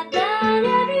said that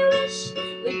every wish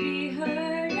would be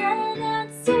heard and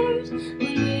answered when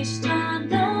wished on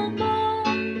the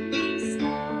morning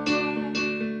star?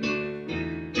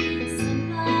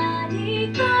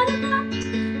 Somebody thought of that,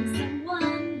 and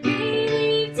someone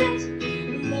believed it.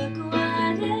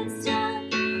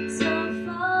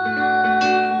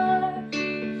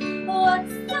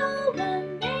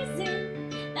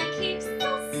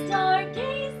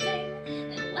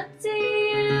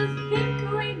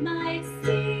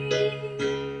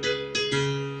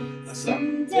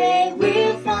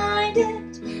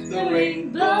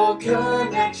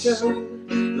 connection.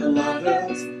 The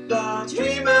lovers, the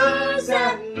dreamers,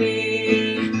 and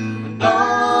me. And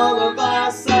all of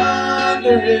us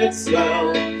under its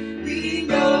spell. We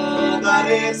know that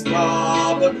it's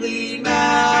probably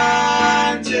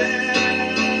magic.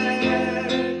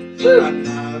 And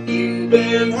have you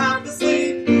been half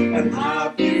asleep? And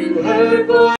have you heard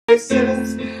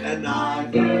voices? And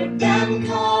I've heard them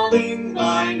calling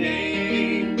my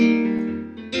name.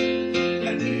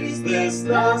 And is this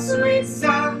the sweet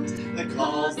sound that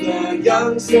calls the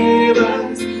young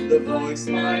sailors? The voice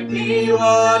might be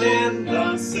one and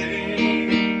the same.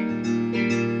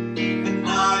 And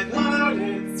I've heard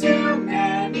it too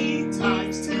many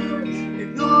times to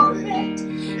ignore it.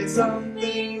 It's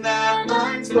something that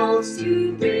I'm supposed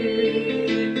to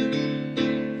be.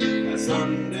 And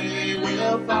someday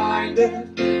we'll find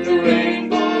it, the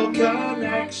rainbow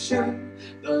connection,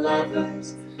 the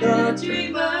lovers, the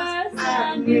dreamers,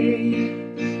 and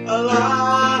me. A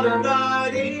la da da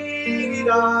dee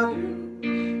da doo,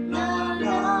 la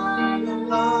la la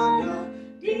la da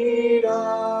dee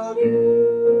da doo.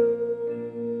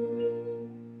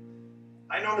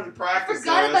 I normally I practice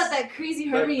forgot this. about that crazy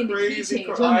harmony in the key Crazy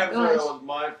change. cr- Oh my I'm sorry, that gosh. was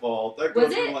my fault. That Was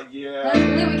goes from it? like, Wait, yeah.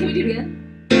 can we do it again?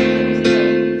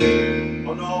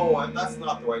 Oh no, that's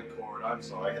not the right chord. I'm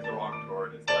sorry, I hit the wrong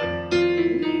chord. It's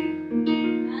like,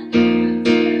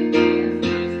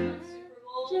 And Super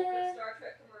Bowl, the Star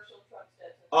Trek commercial, Truck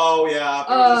Stetson. oh yeah,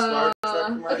 there was a Star Trek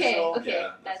commercial. okay,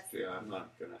 Yeah, that's- yeah, I'm not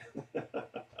gonna.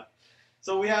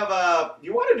 So we have,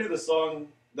 you want to do the song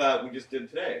that we just did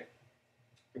today?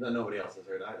 That nobody else has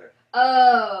heard either.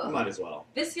 Oh. Might as well.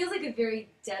 This feels like a very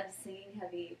Debs singing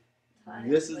heavy time.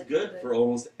 This is Like, good the- for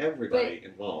almost everybody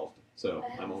involved, so I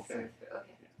have I'm a okay. surfer,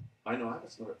 okay. I know, I have a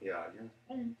snort. Yeah, you're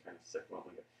Mm. kind of sick. Well,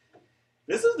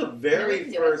 this is the very can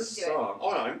do it, first we can do it. song.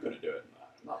 Oh no, I'm gonna do it.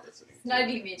 I'm not listening. It's not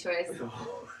even me a choice. No.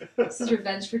 This is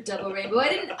revenge for Double Rainbow. I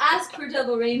didn't ask for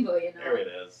Double Rainbow, you know. There it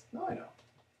is. No, I know.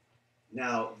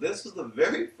 Now, this was the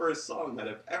very first song that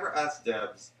I've ever asked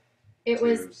Debs It to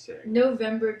was sing.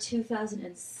 November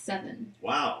 2007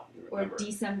 Wow, you or remember.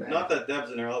 December. Not that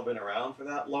Debs and Errol have been around for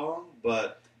that long,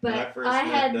 but when I But first I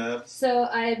met had Debs, so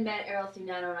I had met Errol through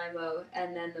NaNoWriMo,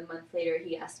 and then the month later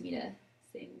he asked me to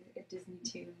sing a Disney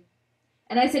tune,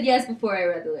 and I said yes before I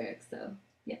read the lyrics. So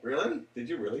really? Did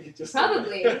you really? Just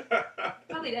Probably.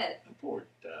 Probably did. Poor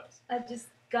Debs. I just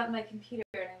got my computer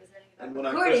and I was learning And about when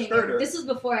I recording. first heard her, this was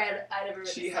before I'd ever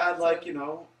written She a had song, like, so- you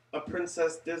know, a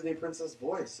Disney princess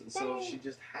voice, and so she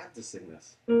just had to sing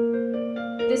this.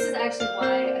 This is actually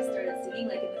why I started singing,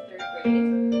 like in the 3rd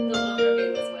grade. The Little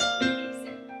Mermaid was what made me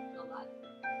sing a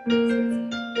lot.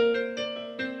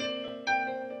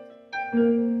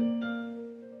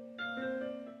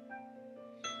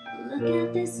 Look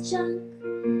at this junk,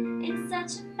 it's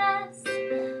such a mess.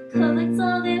 Collects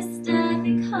all this stuff,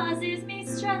 it causes me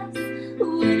stress.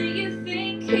 Wouldn't you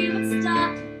think he would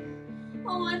stop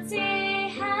once he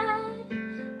had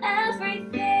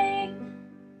everything?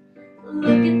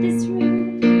 Look at this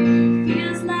room,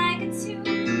 feels like a tomb.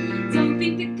 Don't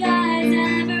think the guy's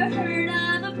ever heard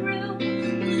of a broom.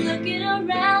 Looking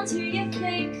around here, you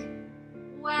think,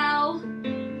 wow,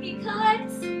 he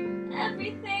collects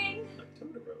everything. Like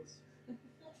Totoro's.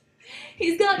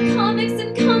 He's got comics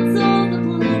and consoles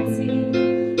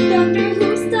aplenty. Doctor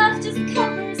Who stuff just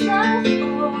covers the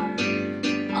floor.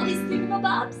 All these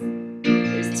thingamabobs,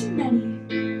 there's too many.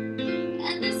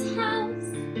 And this house,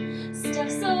 stuff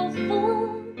so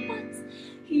full, but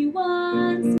he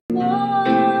wants more.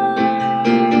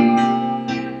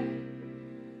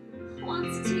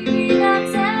 Wants a TV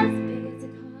that's as big as a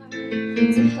car.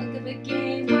 To hook up a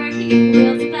game where he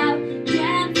feels about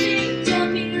dancing,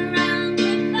 jumping around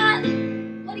with that.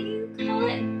 What do you call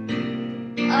it?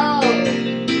 Oh,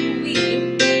 we.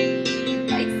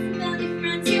 Like smelly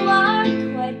friends, you are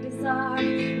quite bizarre.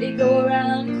 They go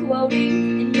around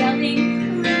quoting and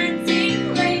yelling,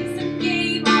 ranting, playing some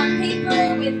game on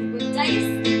paper with dice,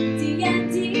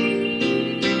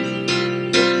 D&D.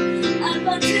 Up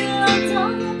until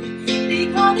dawn, they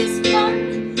call this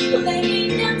fun,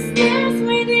 playing downstairs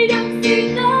where they don't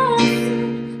see the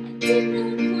sun. I did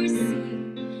not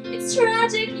foresee, it's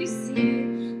tragic, you see,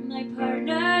 my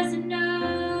partner's a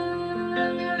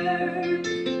nerd.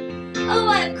 Oh,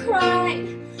 I've cried,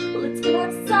 let's go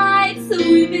outside,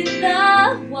 swim in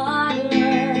the water.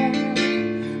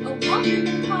 A walk in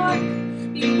the park,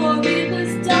 before it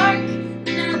was dark,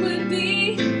 that would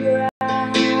be bright.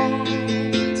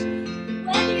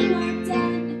 When you are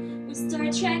done with Star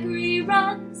Trek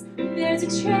reruns, there's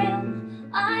a trail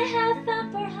I have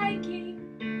found for hiking.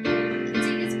 The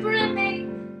day is brimming,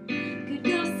 could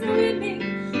go swimming,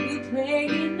 we'll play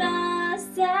in the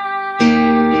sand.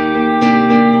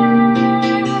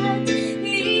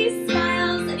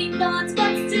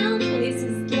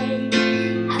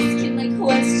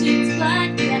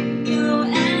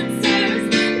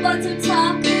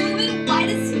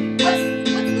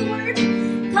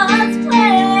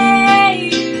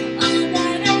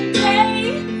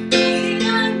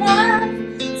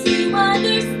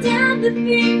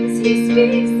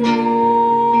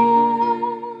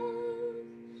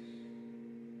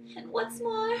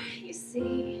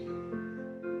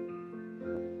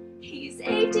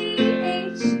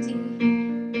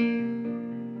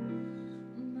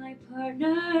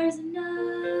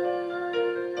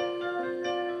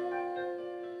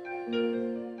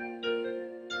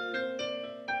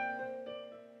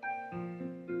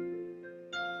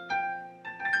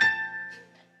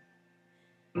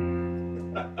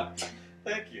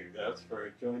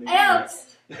 joining Out!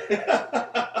 me. Can we have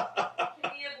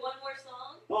one more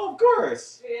song? Oh, of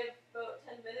course. We have about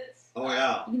 10 minutes. Oh,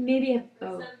 yeah. Maybe a. For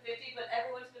Oh. 7:50, but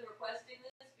everyone's been requesting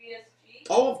this, BSG.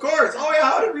 Oh, of course. Oh, yeah.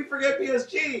 How did we forget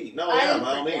BSG? No, I yeah, didn't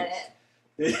by all means.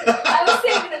 forget I was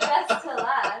saving the best to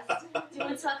last. Do you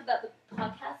want to talk about the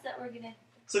podcast that we're gonna?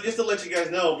 So just to let you guys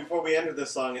know, before we enter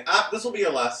this song, this will be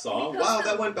our last song. Can we Wow, post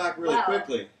that them? went back really Wow.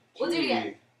 quickly. We'll do it again.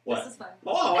 Gee. What? This is fun.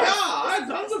 Oh, Yes, yeah, this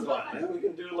tons is of fun. fun. Yeah, we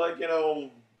can do like,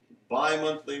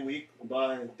 bi-monthly,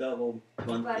 double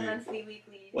monthly, Bi-monthly,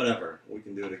 weekly. whatever. We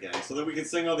can do it again. So that we can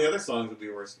sing all the other songs that we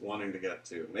were wanting to get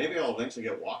to. Maybe I'll eventually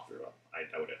get walkthrough. I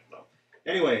doubt it, though.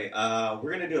 Anyway,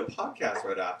 we're going to do a podcast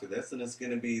right after this, and it's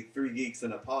going to be 3 Geeks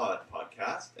in a Pod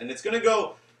podcast. And it's going to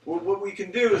go, what we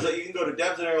can do is that you can go to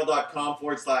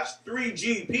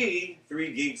debserrol.com/3GP,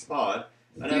 3 Geeks Pod.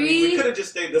 And I mean, we could have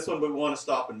just stayed this one, but we want to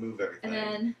stop and move everything.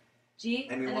 And then G.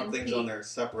 And we and want then things P. on there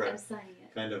separate, I'm signing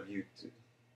it. kind of YouTube.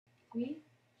 3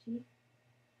 G.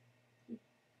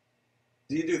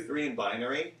 Do you do 3 in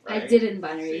binary? Right? I did it in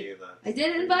binary. See, that's I did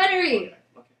it in 3. binary.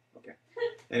 Okay.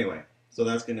 Anyway, so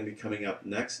that's going to be coming up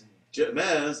next.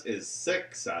 Mez is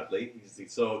sick, sadly.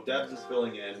 So Debs is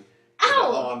filling in.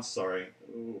 Ow! Oh, I'm sorry.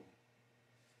 Ooh.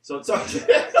 So it's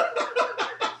okay.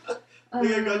 I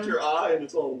think I got your eye and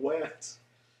it's all wet.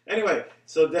 Anyway,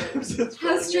 so Debs is How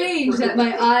filling strange in that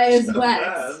my eye is for wet.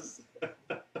 Mez. 8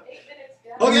 minutes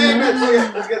down. Okay,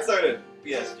 okay, let's get started.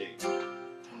 PSG. Okay,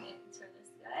 turn this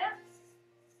guy up.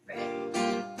 Right.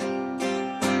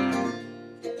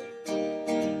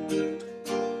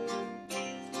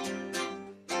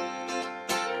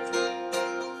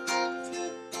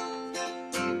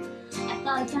 I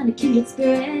thought I found a kindred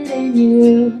spirit in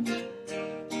you.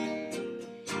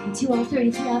 Into all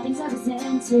 33 odd things I was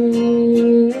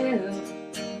into.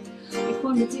 We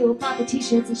formed a duo, bought the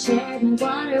t-shirts and shared my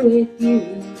water with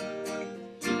you.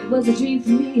 It was a dream for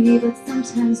me, but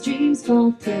sometimes dreams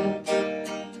fall through.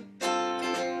 I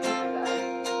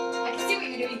can see what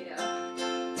you're doing, you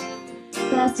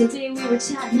know. Last day we were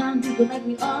chatting on Google like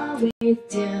we always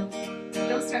do.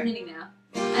 Don't start knitting now.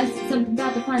 I said something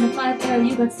about the final 5 era,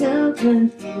 you got so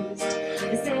confused.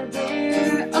 I said,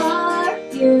 where are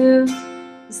you?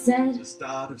 You said, The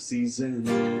start of season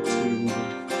 2.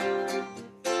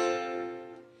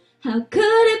 how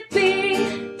could it be?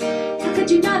 How could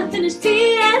you not have finished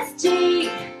PSG?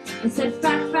 I said,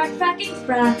 fracking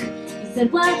frack. You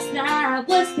said, what's that?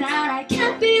 What's that? I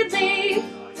can't believe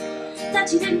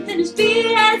that you didn't finish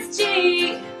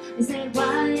PSG. I said,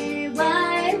 why?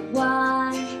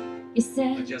 You I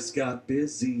said, just got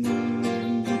busy. Have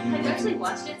you actually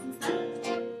watched it since then?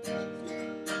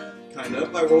 Kind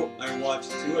of. I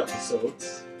watched 2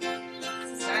 episodes. It's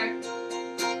a start.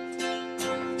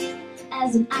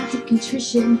 as an act of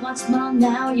contrition, watch them all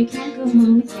now, you can't go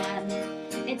home again.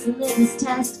 It's a litmus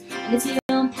test, and if you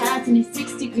don't pass any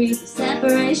 6 degrees of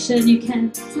separation, you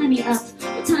can tie me up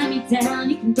or tie me down,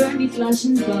 you can burn me flesh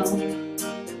and bone.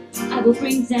 I will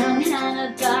bring down the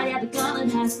hand of God, yeah, the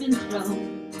gauntlet has been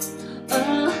thrown.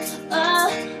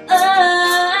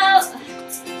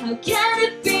 How can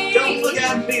it be Don't look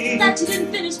at me. that you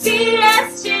didn't finish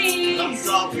PSG? I'm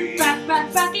sorry.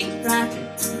 Fracking frack.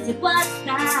 I said, what's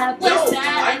that? No, What's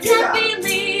that? I I did can't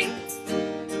believe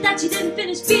that you didn't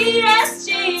finish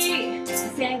PSG.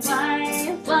 I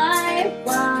said,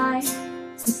 why? You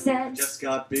said, Just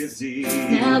got busy.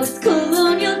 now it's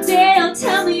Colonial Day, oh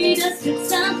tell me, does it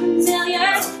sound familiar?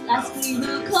 Last week,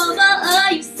 Coma,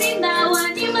 you've seen that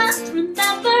one, you must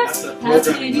remember. That's a How can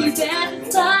programming you night. bear the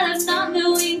thought of not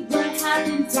knowing what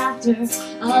happens after?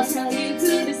 I'll tell you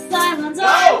who the silence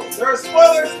are. No! There are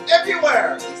spoilers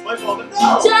everywhere! It's my fault, but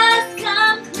no! Just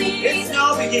come clean. It's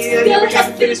no biggie, I Go never ahead got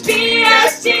and to finish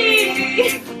finish PSG.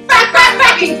 PSG!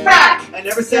 Fracking frack! I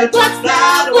never said, What's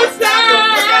that? What's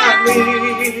that? Don't look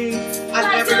at me! I Why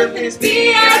never don't got to finish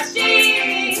finish PSG!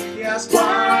 Yes,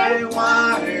 why?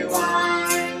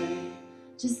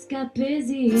 Just got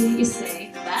busy. You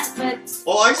say that, but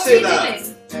Oh, I what say were you that.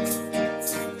 doing?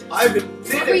 I've been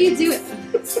What were you doing?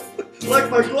 like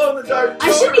my glow-in-the-dark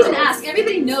I shouldn't even photo. ask.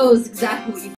 Everybody knows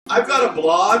exactly what you I've got a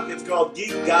blog. It's called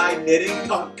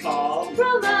geekguyknitting.com.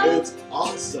 promo. It's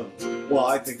awesome. Well,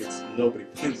 I think it's nobody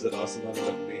finds it awesome other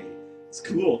than me. It's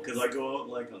cool because I go out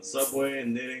like on Subway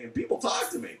and knitting, and people talk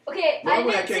to me. Okay,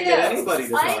 Normally, I knit can't too. get anybody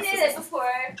to I talk knit to me. it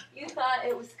before. You thought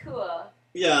it was cool.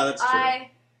 Yeah, that's true. I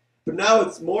But now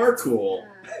it's more cool.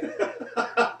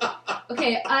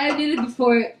 Okay, I did it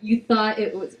before you thought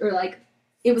it was, or like,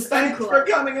 it was Thanks uncool. for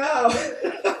coming out.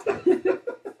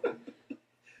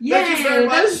 Yay, Thank you very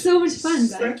that much. was so much fun,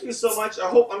 guys. Thank you so much.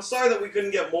 I'm sorry that we couldn't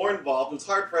get more involved. It was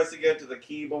hard for us to get to the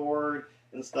keyboard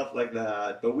and stuff like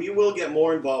that. But we will get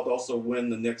more involved also when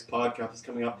the next podcast is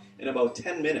coming up in about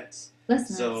 10 minutes.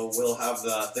 That's So nice. we'll have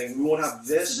the thing. We won't have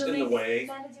this So the in the link- way,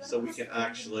 Amanda, do you so wanna we post can the link in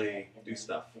actually the- do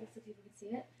stuff. So people can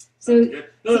see it. So Sounds good.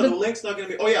 No, so the link's not going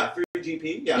to be. Oh yeah,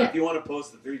 3GP. Yeah, Yeah. if you want to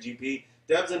post the 3GP,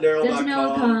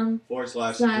 debsanddaryl.com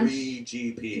debsanddaryl.com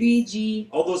 /3GP. 3G.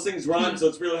 All those things run, so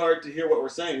it's really hard to hear what we're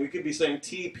saying. We could be saying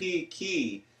TP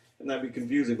key, and that'd be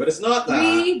confusing. But it's not that.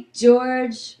 3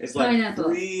 George It's like Pineapple.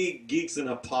 3 geeks in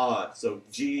a pod. So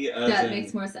G as That in.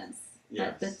 makes more sense.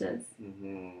 Yes. That does.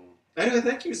 Anyway,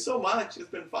 thank you so much. It's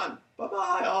been fun.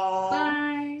 Bye-bye, all.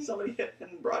 Bye. Somebody hit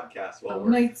and broadcast while Oh, we're...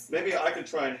 my- Maybe I could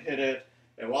try and hit it.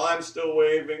 And while I'm still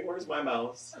waving, where's my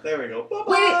mouse? There we go. Bye-bye.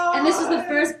 Wait, and this was the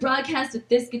first broadcast with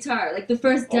this guitar, like the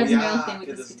first Debs Errol thing with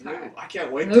 'cause this it's guitar. new. I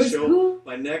can't wait That to was show cool.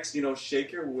 my next,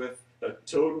 shaker with a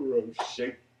Totoro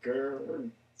shaker.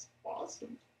 It's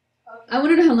awesome. I want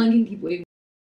to know how long you can keep waving.